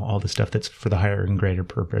 all the stuff that's for the higher and greater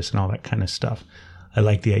purpose and all that kind of stuff. I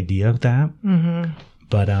like the idea of that. Mm-hmm.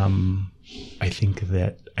 But I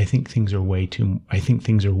think things are way too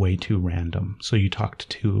random. So you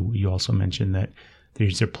also mentioned that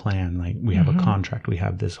there's their plan. Like, we have a contract, we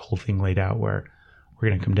have this whole thing laid out where we're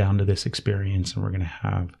going to come down to this experience and we're going to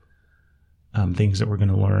have things that we're going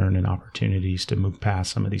to learn and opportunities to move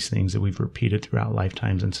past some of these things that we've repeated throughout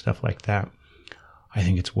lifetimes and stuff like that. I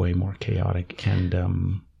think it's way more chaotic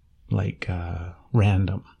and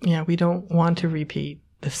random. Yeah, we don't want to repeat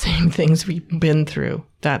the same things we've been through.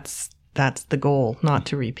 That's the goal, not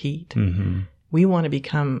to repeat. Mm-hmm. We want to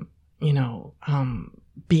become,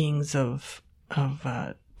 beings of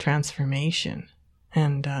transformation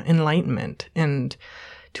and enlightenment, and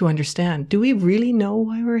to understand, do we really know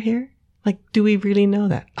why we're here? Like, do we really know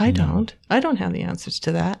that? I don't. I don't have the answers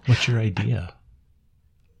to that. What's your idea?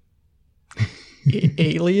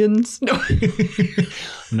 Aliens? No.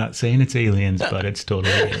 I'm not saying it's aliens, but it's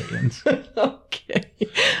totally aliens. Okay.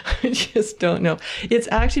 I just don't know. It's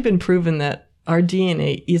actually been proven that our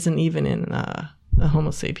DNA isn't even in the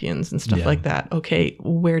Homo sapiens and stuff like that. Okay,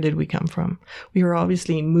 where did we come from? We were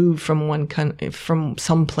obviously moved from from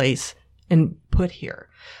some place and put here.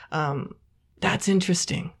 That's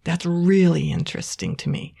interesting. That's really interesting to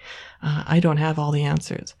me. I don't have all the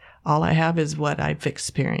answers. All I have is what I've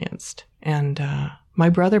experienced. And my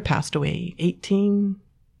brother passed away 18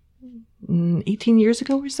 years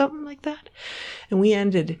ago or something like that. And we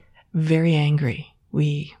ended very angry.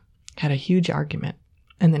 We had a huge argument.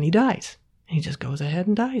 And then he dies. He just goes ahead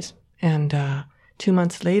and dies. And 2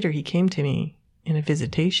 months later, he came to me in a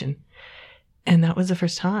visitation. And that was the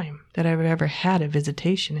first time that I've ever had a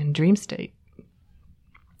visitation in dream state.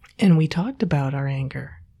 And we talked about our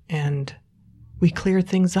anger and we cleared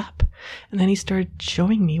things up. And then he started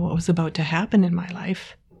showing me what was about to happen in my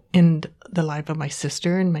life and the life of my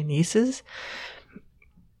sister and my nieces.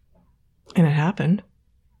 And it happened.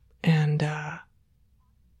 And I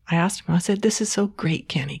asked him, I said, this is so great,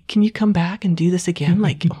 Kenny. Can you come back and do this again?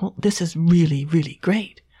 Like, oh, this is really, really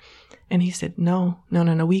great. And he said, no.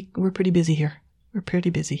 We're pretty busy here. We're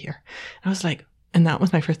pretty busy here. And I was like, and that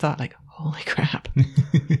was my first thought, like, holy crap.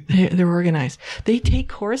 They're organized. They take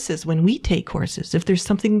courses. When we take courses, if there's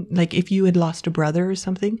something, like if you had lost a brother or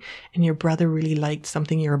something and your brother really liked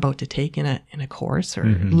something you're about to take in a course or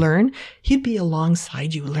learn, he'd be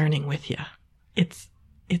alongside you learning with you. It's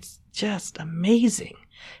just amazing.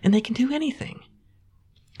 And they can do anything.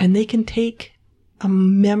 And they can take a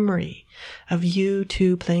memory of you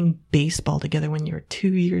two playing baseball together when you're 2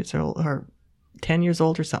 years old or 10 years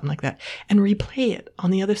old or something like that and replay it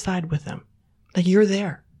on the other side with them. Like you're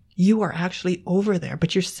there. You are actually over there,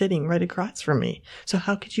 but you're sitting right across from me. So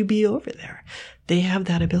how could you be over there? They have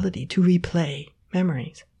that ability to replay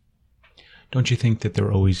memories. Don't you think that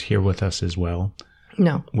they're always here with us as well?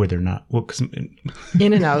 No. Where they're not? Well, cause,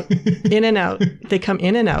 in and out. In and out. They come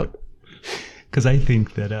in and out. Because I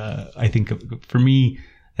think that, for me,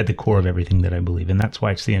 at the core of everything that I believe, and that's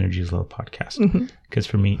why it's the Energy is Love podcast. Because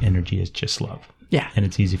for me, energy is just love. Yeah. And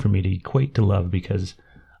it's easy for me to equate to love because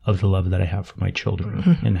of the love that I have for my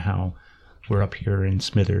children and how we're up here in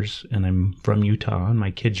Smithers and I'm from Utah and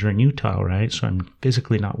my kids are in Utah, right? So I'm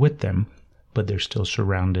physically not with them, but they're still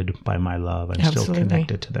surrounded by my love. I'm still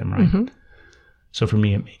connected to them, right? So for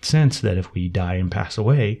me, it made sense that if we die and pass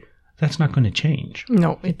away, that's not going to change.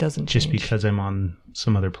 No, it doesn't change. Just because I'm on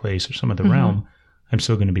some other place or some other realm, I'm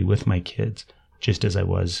still going to be with my kids just as I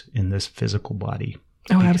was in this physical body.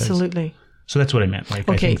 Oh, absolutely. So that's what I meant. Like,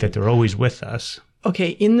 I think that they're always with us. Okay,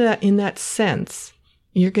 in that sense,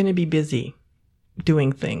 you're going to be busy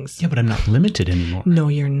doing things. Yeah, but I'm not limited anymore. No,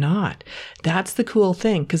 you're not. That's the cool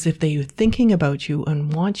thing, because if they're thinking about you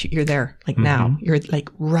and want you, you're there, like now. You're like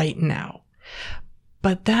right now.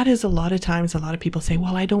 But that is a lot of times, a lot of people say,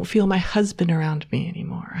 well, I don't feel my husband around me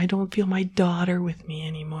anymore. I don't feel my daughter with me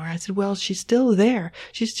anymore. I said, well, she's still there.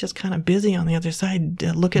 She's just kind of busy on the other side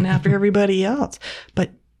looking after everybody else.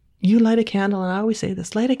 But you light a candle, and I always say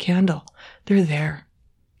this, light a candle. They're there.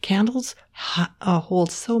 Candles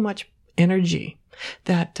hold so much energy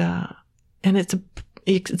that, and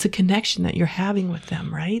it's a connection that you're having with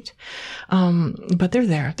them, right? But they're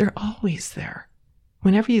there. They're always there.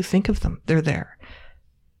 Whenever you think of them, they're there.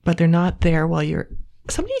 But they're not there while you're...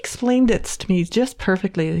 Somebody explained it to me just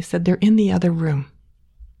perfectly. They said they're in the other room.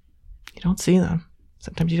 You don't see them.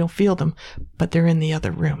 Sometimes you don't feel them, but they're in the other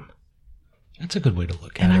room. That's a good way to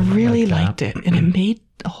look at it. And I really liked it. And it made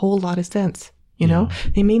a whole lot of sense. You know,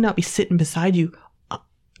 they may not be sitting beside you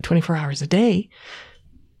 24 hours a day,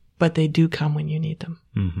 but they do come when you need them.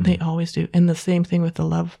 They always do. And the same thing with the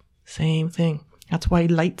love. Same thing. That's why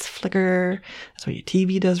lights flicker. That's why your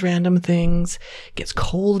TV does random things. It gets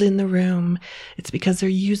cold in the room. It's because they're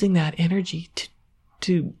using that energy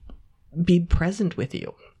to be present with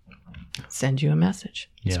you. Send you a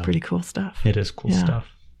message. It's pretty cool stuff. It is cool stuff.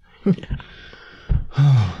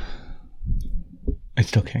 I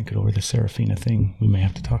still can't get over the Serafina thing. We may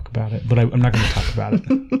have to talk about it, but I'm not going to talk about it.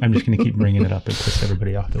 I'm just going to keep bringing it up and piss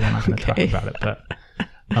everybody off that we're not going to talk about it. But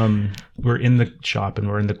we're in the shop, and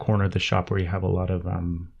we're in the corner of the shop where you have a lot of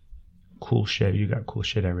cool shit. You got cool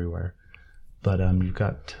shit everywhere, but you've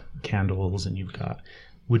got candles, and you've got.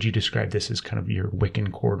 Would you describe this as kind of your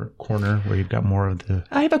Wiccan corner where you've got more of the?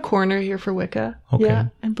 I have a corner here for Wicca,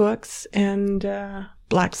 and books and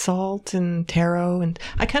black salt and tarot, and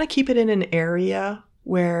I kind of keep it in an area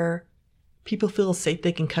where people feel safe,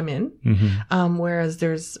 they can come in. Whereas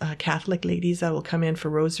there's Catholic ladies that will come in for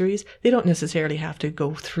rosaries. They don't necessarily have to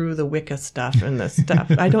go through the Wicca stuff and the stuff.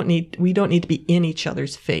 We don't need to be in each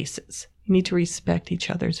other's faces. We need to respect each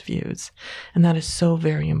other's views. And that is so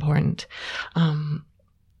very important.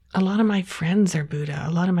 A lot of my friends are Buddha.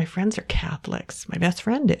 A lot of my friends are Catholics. My best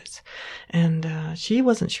friend is. And she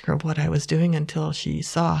wasn't sure of what I was doing until she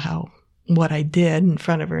saw what I did in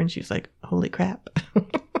front of her. And she was like, holy crap.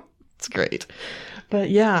 It's great. But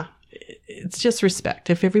yeah, it's just respect.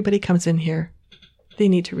 If everybody comes in here, they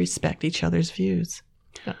need to respect each other's views.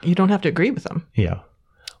 You don't have to agree with them. Yeah.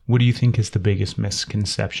 What do you think is the biggest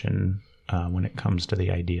misconception when it comes to the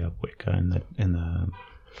idea of Wicca and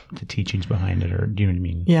the teachings behind it, or do you know what I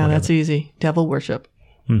mean? Yeah, Whatever. that's easy. Devil worship.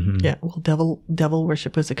 Yeah, well, devil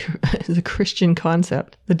worship is a Christian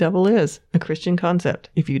concept. The devil is a Christian concept.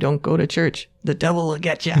 If you don't go to church, the devil will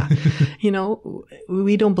get you.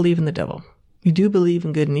 We don't believe in the devil. We do believe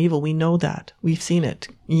in good and evil. We know that. We've seen it.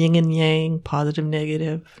 Yin and yang, positive,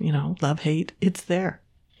 negative, love, hate. It's there.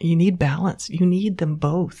 You need balance. You need them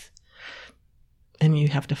both. And you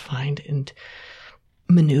have to find and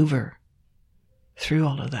maneuver through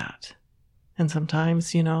all of that. And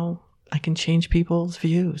sometimes, I can change people's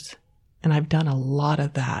views. And I've done a lot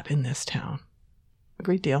of that in this town. A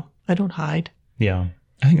great deal. I don't hide. Yeah.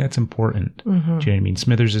 I think that's important. Do you know what I mean?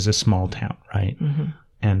 Smithers is a small town, right?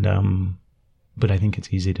 And, but I think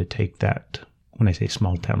it's easy to take that, when I say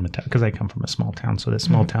small town mentality, because I come from a small town, so that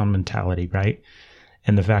small town mentality, right?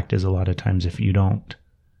 And the fact is, a lot of times if you don't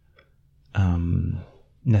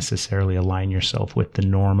necessarily align yourself with the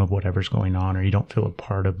norm of whatever's going on, or you don't feel a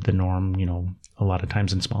part of the norm, a lot of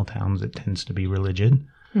times in small towns it tends to be religion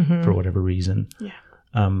for whatever reason. Yeah.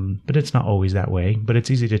 But it's not always that way. But it's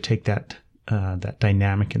easy to take that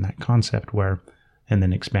dynamic and that concept and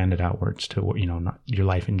then expand it outwards to not your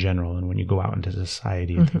life in general, and when you go out into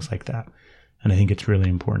society and things like that. And I think it's really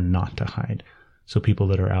important not to hide. So people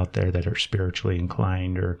that are out there that are spiritually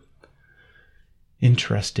inclined or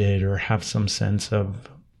interested or have some sense of,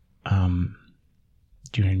 do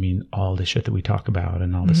you know what I mean? All the shit that we talk about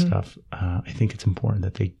and all this stuff. I think it's important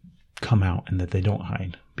that they come out and that they don't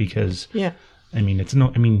hide, because it's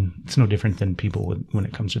no different than people when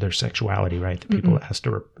it comes to their sexuality, right? The people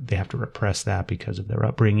that they have to repress that because of their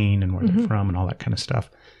upbringing and where they're from and all that kind of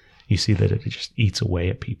stuff. You see that it just eats away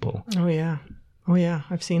at people. Oh yeah.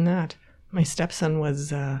 I've seen that. My stepson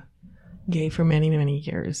was gay for many, many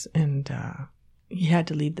years, and he had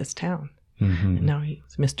to leave this town. And now he's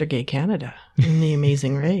Mr. Gay Canada in The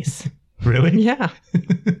Amazing Race. Really? Yeah.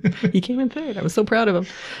 He came in third. I was so proud of him.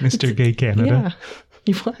 Mr. Gay Canada? Yeah,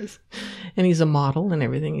 he was. And he's a model and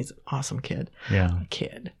everything. He's an awesome kid. Yeah.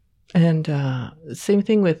 And same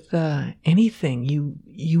thing with anything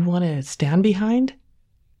you want to stand behind,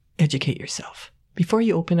 educate yourself. Before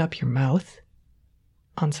you open up your mouth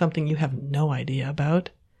on something you have no idea about,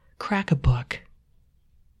 crack a book.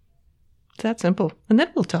 It's that simple. And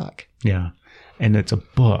then we'll talk. Yeah. And it's a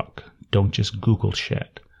book. Don't just Google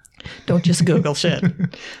shit. Don't just Google shit. Like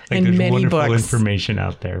and there's many wonderful books. Information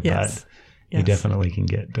out there, but you definitely can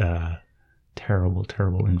get terrible,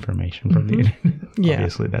 terrible information from the internet.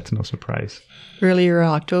 Obviously, that's no surprise. Earlier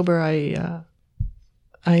October,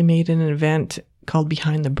 I made an event called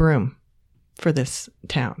Behind the Broom for this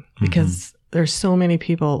town, because there's so many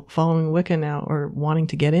people following Wicca now or wanting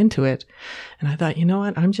to get into it. And I thought, you know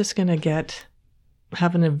what? I'm just going to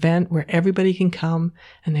have an event where everybody can come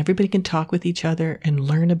and everybody can talk with each other and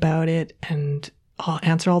learn about it and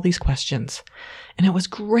answer all these questions. And it was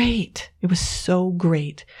great. It was so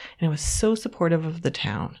great. And it was so supportive of the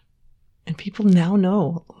town. And people now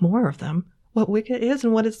know, more of them, what Wicca is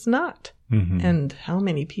and what it's not. And how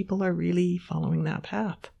many people are really following that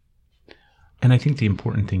path. And I think the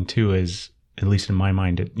important thing too is, at least in my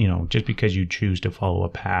mind, just because you choose to follow a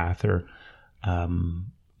path or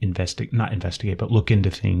not investigate, but look into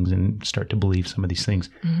things and start to believe some of these things,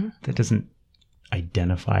 that doesn't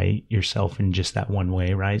identify yourself in just that one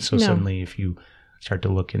way, right? So suddenly if you start to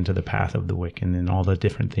look into the path of the Wiccan and all the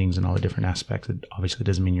different things and all the different aspects, it obviously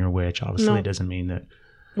doesn't mean you're a witch. Obviously it doesn't mean that.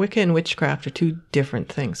 Wicca and witchcraft are two different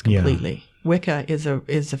things completely. Yeah. Wicca is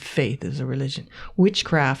a faith, is a religion.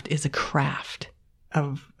 Witchcraft is a craft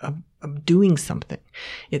of doing something.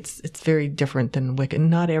 It's very different than Wicca.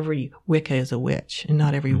 Not every Wicca is a witch, and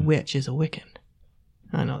not every witch is a Wiccan.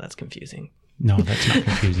 I know that's confusing. No, that's not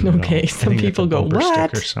confusing at all. Okay, some people go,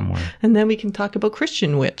 what? Somewhere. And then we can talk about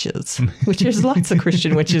Christian witches, which there's lots of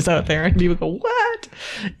Christian witches out there, and people go, what?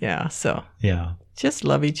 Yeah, so just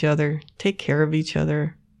love each other, take care of each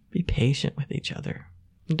other, be patient with each other,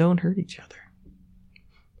 and don't hurt each other.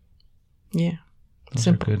 Yeah, Those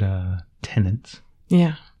simple. are tenets,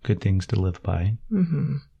 Yeah. good things to live by.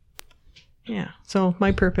 Mm-hmm. Yeah. So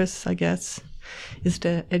my purpose, I guess, is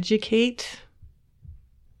to educate,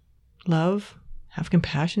 love, have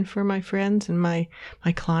compassion for my friends and my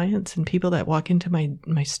clients and people that walk into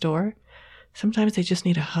my store. Sometimes they just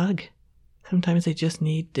need a hug. Sometimes they just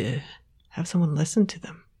need to have someone listen to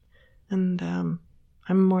them. And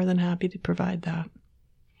I'm more than happy to provide that.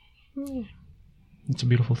 Yeah. It's a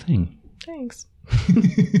beautiful thing. Thanks.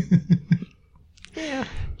 Yeah.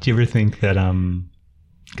 Do you ever think that,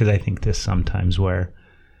 because I think this sometimes where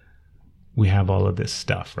we have all of this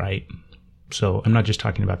stuff, right? So I'm not just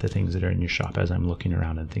talking about the things that are in your shop as I'm looking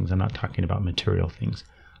around and things. I'm not talking about material things,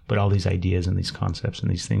 but all these ideas and these concepts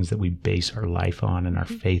and these things that we base our life on and our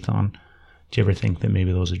faith on. Do you ever think that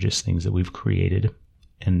maybe those are just things that we've created?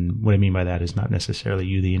 And what I mean by that is not necessarily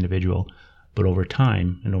you, the individual, but over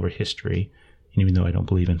time and over history, and even though I don't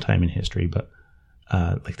believe in time and history, but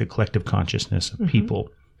like the collective consciousness of people,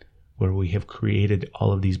 where we have created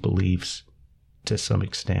all of these beliefs to some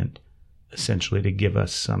extent, essentially to give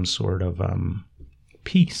us some sort of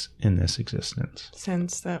peace in this existence.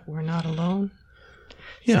 Sense that we're not alone.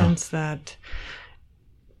 Yeah. Sense that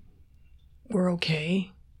we're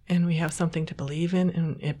okay and we have something to believe in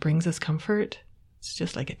and it brings us comfort. It's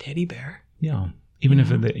just like a teddy bear. Yeah. Even if,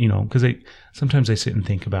 because sometimes I sit and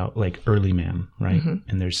think about like early man, right?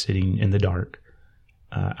 And they're sitting in the dark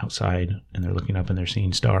outside and they're looking up and they're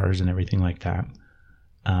seeing stars and everything like that.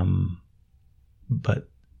 But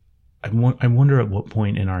I wonder at what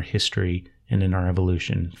point in our history and in our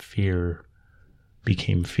evolution, fear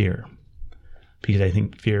became fear. Because I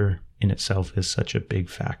think fear in itself is such a big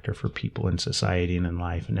factor for people in society and in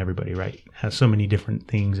life, and everybody, right, has so many different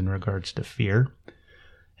things in regards to fear.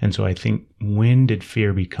 And so I think, when did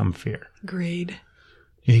fear become fear? Greed.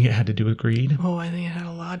 You think it had to do with greed? Oh, I think it had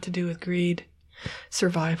a lot to do with greed.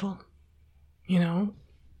 Survival.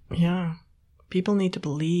 Yeah. People need to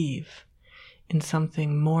believe in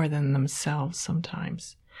something more than themselves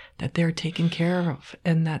sometimes. That they're taken care of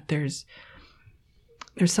and that there's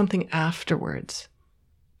something afterwards.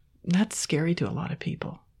 That's scary to a lot of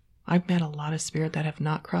people. I've met a lot of spirit that have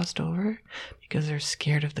not crossed over because they're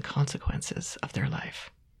scared of the consequences of their life.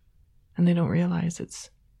 And they don't realize it's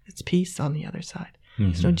peace on the other side.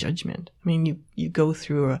 There's no judgment. I mean, you go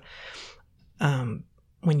through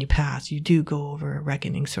when you pass, you do go over a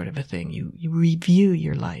reckoning sort of a thing. You review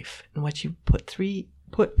your life and what you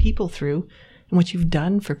put people through and what you've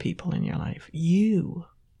done for people in your life. You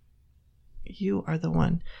are the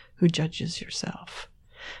one who judges yourself.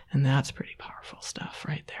 And that's pretty powerful stuff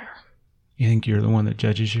right there. You think you're the one that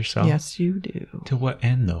judges yourself? Yes, you do. To what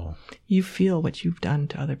end, though? You feel what you've done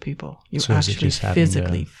to other people. You So is it actually just having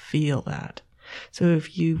physically feel that. So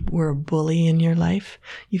if you were a bully in your life,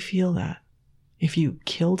 you feel that. If you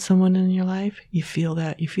killed someone in your life, you feel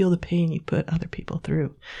that. You feel the pain you put other people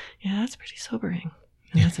through. Yeah, that's pretty sobering.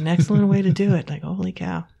 And that's an excellent way to do it. Like, holy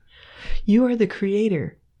cow. You are the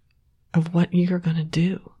creator of what you're going to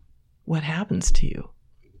do. What happens to you.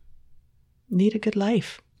 Lead a good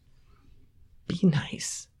life. Be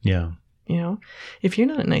nice. Yeah. If you're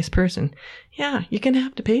not a nice person, yeah, you're going to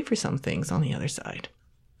have to pay for some things on the other side.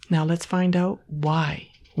 Now let's find out why.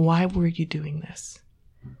 Why were you doing this?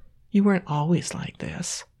 You weren't always like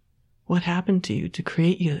this. What happened to you to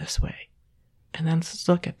create you this way? And then let's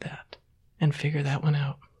look at that and figure that one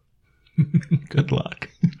out. Good luck.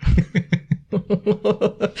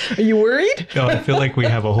 Are you worried? No, I feel like we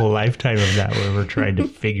have a whole lifetime of that where we're trying to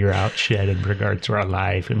figure out shit in regards to our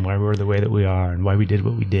life and why we're the way that we are and why we did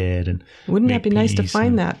what we did. And wouldn't that be nice to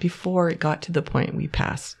find that before it got to the point we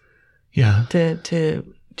passed? Yeah.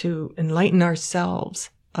 To enlighten ourselves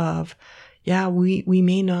of, yeah, we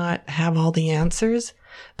may not have all the answers,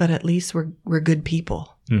 but at least we're good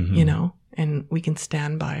people, and we can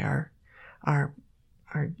stand by our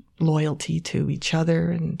loyalty to each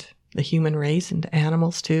other and the human race and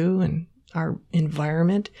animals too, and our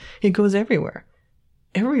environment. It goes everywhere.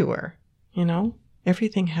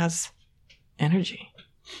 Everything has energy.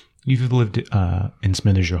 You've lived in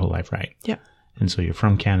Smithers your whole life, right? Yeah. And so you're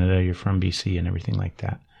from Canada, you're from BC and everything like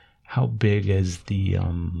that. How big is the,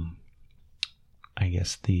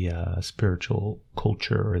 spiritual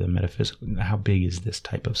culture or the metaphysical, how big is this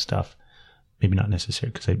type of stuff? Maybe not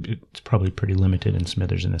necessarily, because it's probably pretty limited in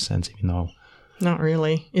Smithers in a sense, even though. Not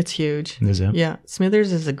really. It's huge. Is it? Yeah.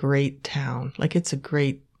 Smithers is a great town. Like, it's a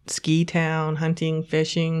great ski town, hunting,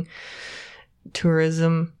 fishing,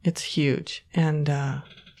 tourism. It's huge. And,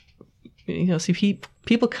 see,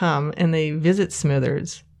 people come and they visit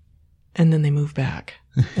Smithers and then they move back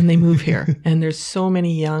and they move here. And there's so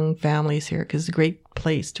many young families here because it's a great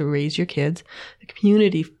place to raise your kids. The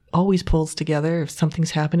community always pulls together. If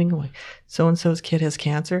something's happening, like so-and-so's kid has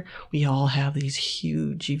cancer, we all have these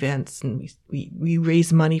huge events, and we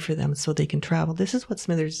raise money for them so they can travel. This is what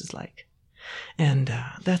Smithers is like. And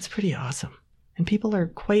that's pretty awesome. And people are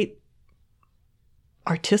quite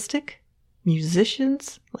artistic,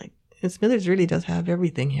 musicians. Like, Smithers really does have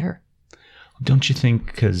everything here. Don't you think,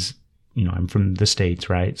 because, you know, I'm from the States,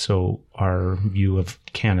 right? So our view of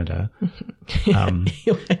Canada.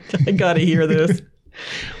 I got to hear this.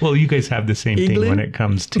 Well, you guys have the same thing when it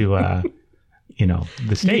comes to, you know,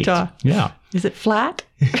 the States. Utah. Yeah. Is it flat?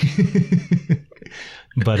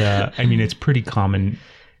 But, I mean, it's pretty common.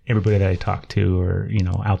 Everybody that I talk to, or, you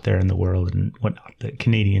know, out there in the world and whatnot, the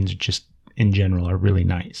Canadians just in general are really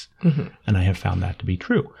nice. Mm-hmm. And I have found that to be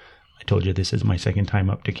true. I told you this is my second time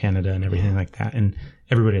up to Canada and everything like that. And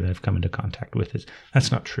everybody that I've come into contact with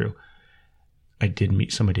that's not true. I did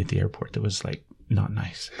meet somebody at the airport that was like not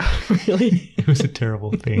nice. Really? It was a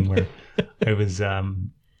terrible thing where I was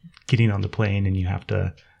getting on the plane, and you have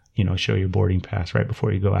to, you know, show your boarding pass right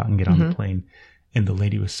before you go out and get on the plane. And the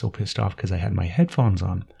lady was so pissed off because I had my headphones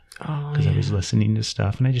on, because I was listening to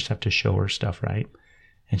stuff, and I just have to show her stuff, right?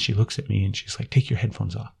 And she looks at me and she's like, "Take your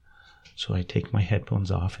headphones off." So I take my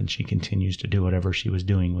headphones off, and she continues to do whatever she was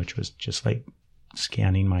doing, which was just like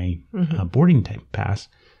scanning my boarding pass.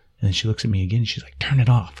 And then she looks at me again, and she's like, "Turn it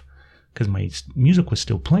off," because my music was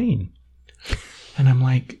still playing. And I'm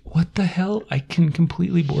like, what the hell? I can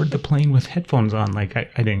completely board the plane with headphones on. Like, I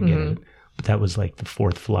didn't get it. But that was like the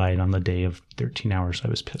fourth flight on the day of 13 hours. So I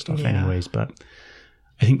was pissed off anyways. But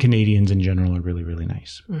I think Canadians in general are really, really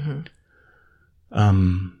nice.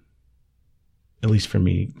 At least for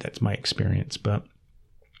me, that's my experience. But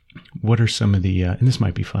what are some of the, and this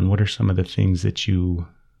might be fun, what are some of the things that you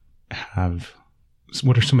have,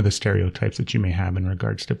 what are some of the stereotypes that you may have in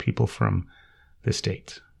regards to people from the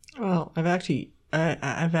States? Well, I've actually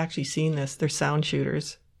seen this. They're sound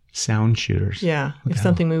shooters. Sound shooters? Yeah. If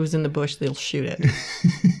something moves in the bush, they'll shoot it.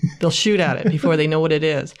 They'll shoot at it before they know what it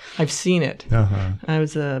is. I've seen it. I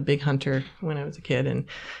was a big hunter when I was a kid, and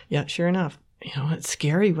yeah, sure enough, you know, it's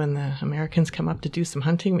scary when the Americans come up to do some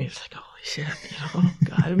hunting. It's like, holy shit, you know,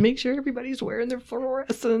 gotta make sure everybody's wearing their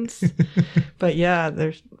fluorescents. But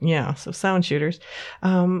yeah, so sound shooters.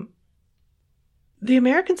 The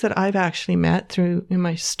Americans that I've actually met in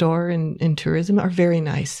my store in tourism are very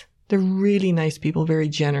nice. They're really nice people, very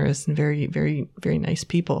generous, and very, very, very nice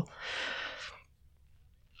people.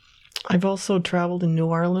 I've also traveled in New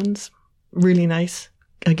Orleans. Really nice.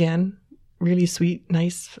 Again, really sweet,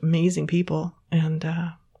 nice, amazing people. And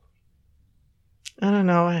I don't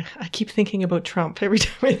know. I keep thinking about Trump every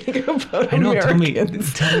time I think about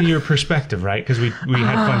Americans. Tell me your perspective, right? Because we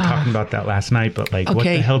had fun talking about that last night. But like, what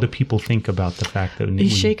the hell do people think about the fact that we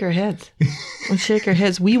shake our heads? We shake our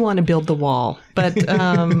heads. We want to build the wall, but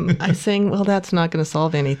I'm saying, well, that's not going to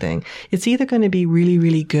solve anything. It's either going to be really,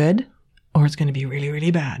 really good, or it's going to be really,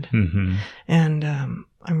 really bad. Mm-hmm. And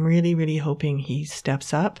I'm really, really hoping he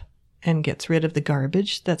steps up and gets rid of the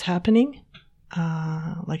garbage that's happening.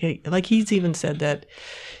 Like he's even said that,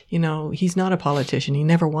 you know, he's not a politician. He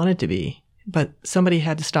never wanted to be, but somebody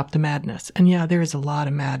had to stop the madness. And yeah, there is a lot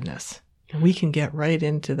of madness, and we can get right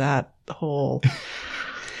into that whole.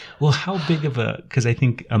 Well, how big of because I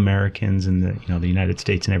think Americans and the United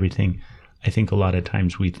States and everything, I think a lot of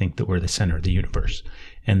times we think that we're the center of the universe,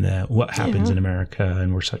 and what happens in America,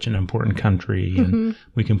 and we're such an important country, and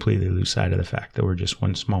we completely lose sight of the fact that we're just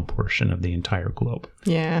one small portion of the entire globe.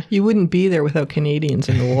 Yeah, you wouldn't be there without Canadians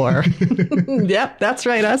in the war. Yep, that's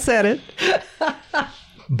right. I said it.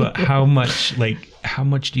 But how much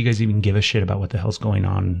do you guys even give a shit about what the hell's going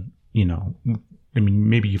on? You know, I mean,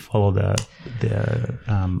 maybe you follow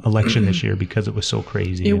the election this year because it was so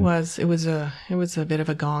crazy. It was a bit of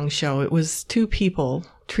a gong show. It was two people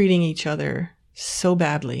treating each other so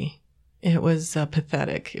badly. It was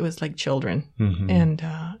pathetic. It was like children. Mm-hmm.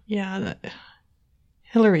 And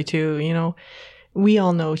Hillary too, you know, we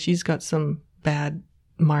all know she's got some bad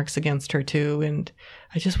marks against her too. And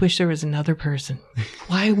I just wish there was another person.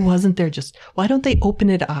 Why don't they open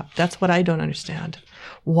it up? That's what I don't understand.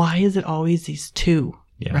 Why is it always these two,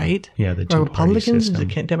 right? Yeah, the two Republicans and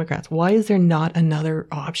the Democrats. Why is there not another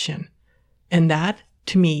option? And that,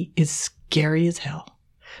 to me, is scary as hell.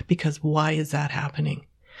 Because why is that happening?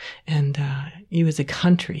 And you as a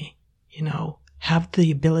country, you know, have the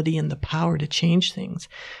ability and the power to change things.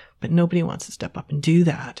 But nobody wants to step up and do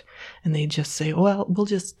that. And they just say, well, we'll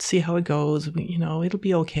just see how it goes. You know, it'll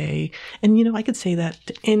be okay. And, you know, I could say that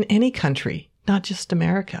in any country, not just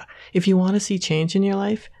America. If you want to see change in your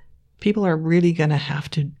life, people are really going to have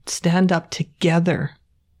to stand up together.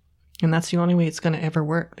 And that's the only way it's going to ever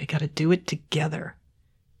work. They got to do it together.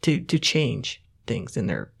 to change things in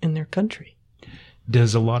their country.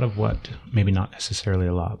 Does a lot of what, maybe not necessarily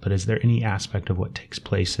a lot, but is there any aspect of what takes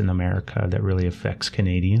place in America that really affects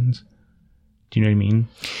Canadians? Do you know what I mean?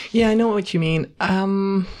 Yeah, I know what you mean.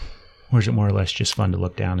 Or is it more or less just fun to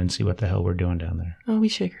look down and see what the hell we're doing down there? Oh, we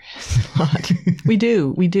shake our heads a lot. We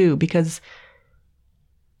do, because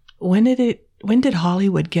when did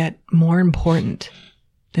Hollywood get more important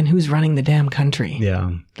than who's running the damn country?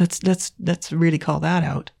 Yeah. Let's really call that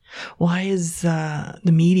out. Why is the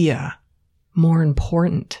media more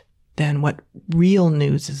important than what real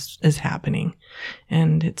news is happening?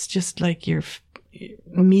 And it's just like your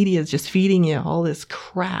media is just feeding you all this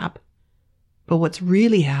crap. But what's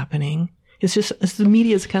really happening is the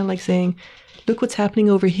media is kind of like saying, look what's happening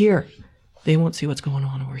over here. They won't see what's going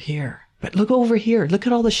on over here. But look over here. Look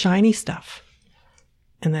at all the shiny stuff.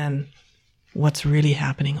 And then what's really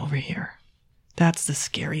happening over here. That's the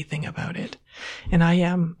scary thing about it. And I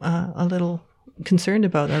am a little concerned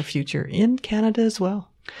about our future in Canada as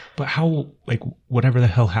well. But how, like, whatever the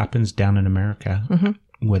hell happens down in America,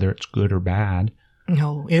 whether it's good or bad,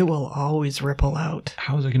 no, it will always ripple out.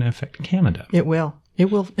 how is it going to affect Canada? It will.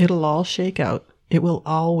 It'll all shake out. It will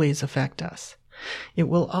always affect us. It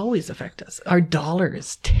will always affect us. Our dollar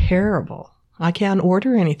is terrible. I can't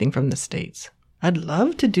order anything from the States. I'd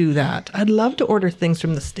love to do that. I'd love to order things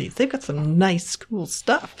from the States. They've got some nice, cool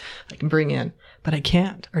stuff I can bring in, but I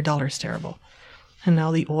can't. Our dollar's terrible. And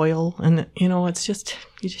now the oil, and it's just,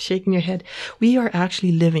 you're just shaking your head. We are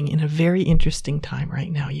actually living in a very interesting time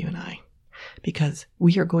right now, you and I, because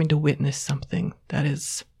we are going to witness something that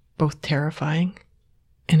is both terrifying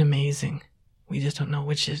and amazing. We just don't know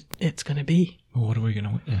which it's going to be. Well, what are we going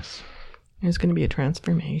to witness? There's going to be a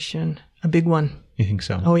transformation, a big one. You think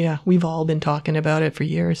so? Oh, yeah. We've all been talking about it for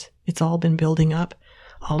years. It's all been building up.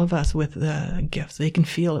 All of us with the gifts, they can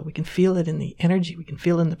feel it. We can feel it in the energy. We can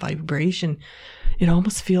feel it in the vibration. It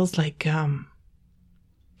almost feels like a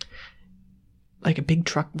big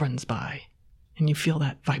truck runs by and you feel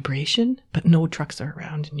that vibration, but no trucks are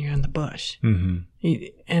around and you're in the bush. Mm-hmm.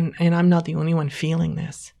 And I'm not the only one feeling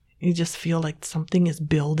this. You just feel like something is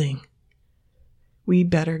building. We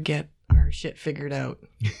better get our shit figured out.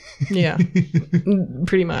 Yeah,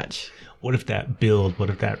 pretty much. What if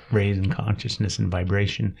that raise in consciousness and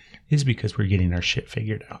vibration is because we're getting our shit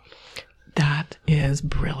figured out? That is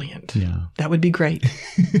brilliant. Yeah. That would be great.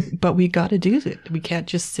 But we got to do it. We can't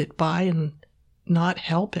just sit by and not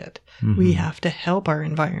help it. Mm-hmm. We have to help our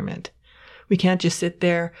environment. We can't just sit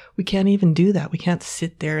there. We can't even do that. We can't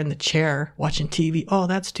sit there in the chair watching TV. Oh,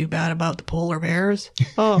 that's too bad about the polar bears.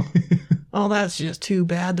 Oh, that's just too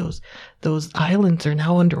bad. Those islands are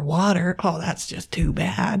now underwater. Oh, that's just too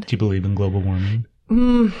bad. Do you believe in global warming?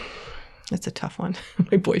 That's a tough one.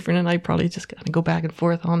 My boyfriend and I probably just got to go back and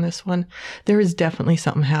forth on this one. There is definitely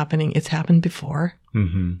something happening. It's happened before.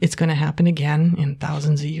 Mm-hmm. It's going to happen again in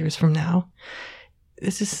thousands of years from now.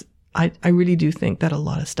 I really do think that a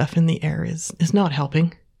lot of stuff in the air is not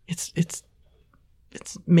helping. It's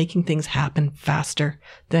making things happen faster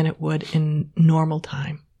than it would in normal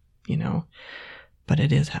time, but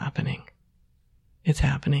it is happening. It's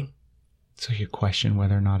happening. So you question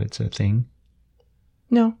whether or not it's a thing?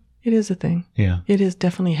 No, it is a thing. Yeah. It is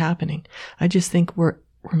definitely happening. I just think we're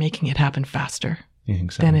making it happen faster you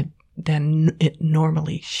think so? than it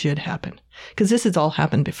normally should happen. Because this has all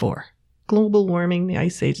happened before. Global warming, the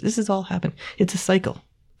ice age, this has all happened. It's a cycle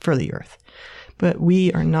for the earth. But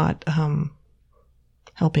we are not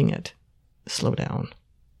helping it slow down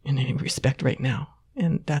in any respect right now.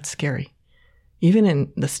 And that's scary. Even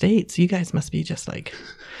in the States, you guys must be just like,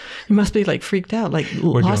 you must be like freaked out. Like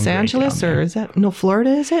Los Angeles, or is that, no,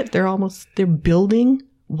 Florida, is it? They're building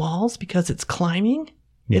walls because it's climbing.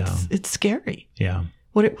 Yeah. It's scary. Yeah.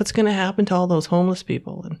 What's going to happen to all those homeless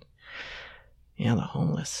people? And yeah, the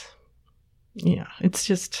homeless. Yeah, it's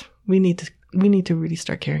just, we need to really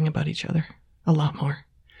start caring about each other a lot more.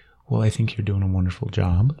 Well, I think you're doing a wonderful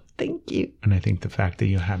job. Thank you. And I think the fact that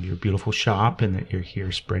you have your beautiful shop and that you're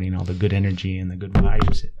here spreading all the good energy and the good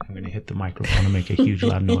vibes. I'm going to hit the microphone and make a huge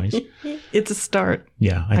loud noise. It's a start.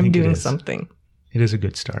 Yeah, I'm doing something. It is a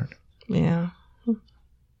good start. Yeah.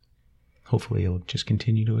 Hopefully it'll just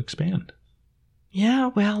continue to expand. Yeah,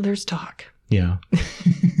 well, there's talk. Yeah.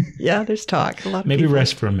 Yeah, there's talk. A lot of maybe people.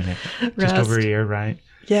 Rest for a minute. Just over a year, right?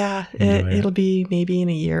 Yeah, it'll be maybe in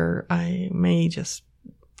a year. I may just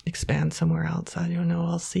expand somewhere else. I don't know.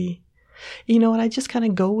 I'll see. You know what? I just kind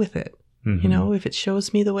of go with it. Mm-hmm. If it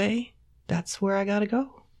shows me the way, that's where I got to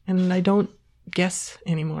go. And I don't guess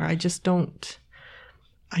anymore. I just don't.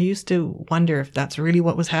 I used to wonder if that's really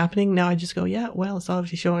what was happening. Now I just go, yeah, well, it's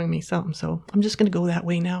obviously showing me something. So I'm just going to go that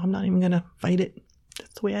way now. I'm not even going to fight it.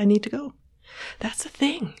 That's the way I need to go. That's the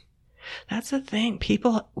thing. That's the thing.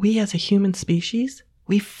 People, we as a human species,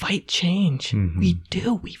 we fight change. We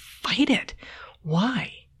do. We fight it.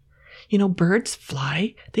 Why? You know, birds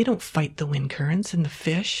fly. They don't fight the wind currents, and the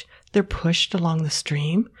fish, they're pushed along the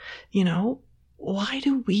stream. You know, why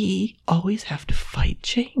do we always have to fight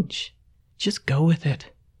change? Just go with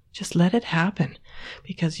it. Just let it happen.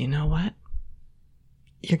 Because you know what?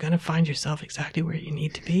 You're going to find yourself exactly where you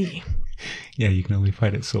need to be. Yeah, you can only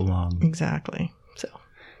fight it so long. Exactly. So,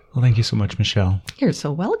 well, thank you so much, Michelle. you're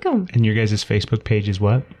so welcome. And your guys' Facebook page is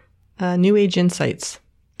what? New Age Insights.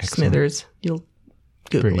 Excellent. Smithers. You'll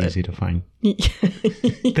Google Pretty it. easy to find.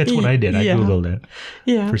 That's what I did. I Googled it.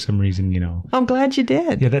 Yeah. For some reason, you know. I'm glad you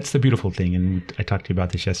did. Yeah, that's the beautiful thing. And I talked to you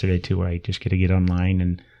about this yesterday too, where I just get to get online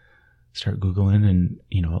and start Googling, and,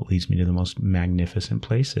 you know, it leads me to the most magnificent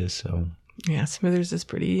places. So, Yeah, Smithers is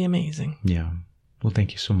pretty amazing. yeah. Well,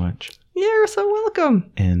 thank you so much. You're so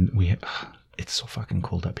welcome. And it's so fucking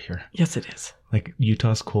cold up here. Yes, it is. Like,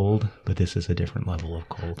 Utah's cold, but this is a different level of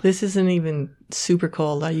cold. This isn't even super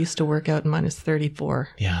cold. I used to work out in minus 34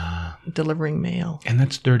 Yeah. delivering mail. And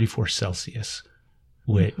that's 34 Celsius,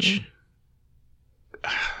 which,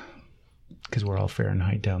 because we're all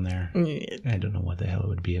Fahrenheit down there. I don't know what the hell it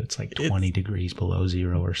would be. It's like 20 degrees below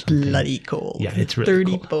zero or something. Bloody cold. Yeah, it's really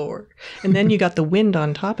 34. cold. And then you got the wind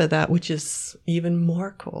on top of that, which is even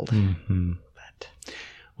more cold. But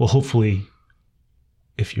Well, hopefully,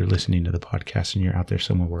 if you're listening to the podcast and you're out there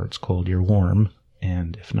somewhere where it's cold, you're warm.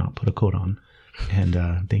 And if not, put a coat on. And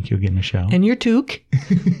thank you again, Michelle. and your toque.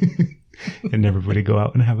 And everybody go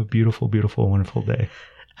out and have a beautiful, beautiful, wonderful day.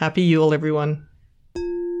 Happy Yule, everyone.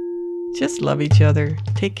 Just love each other.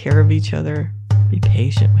 Take care of each other. Be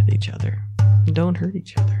patient with each other. Don't hurt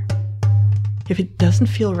each other. If it doesn't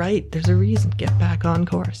feel right, there's a reason. Get back on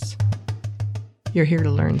course. You're here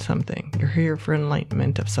to learn something. You're here for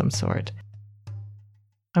enlightenment of some sort.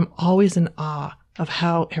 I'm always in awe of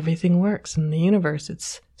how everything works in the universe.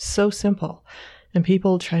 It's so simple. And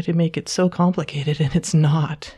people try to make it so complicated, and it's not.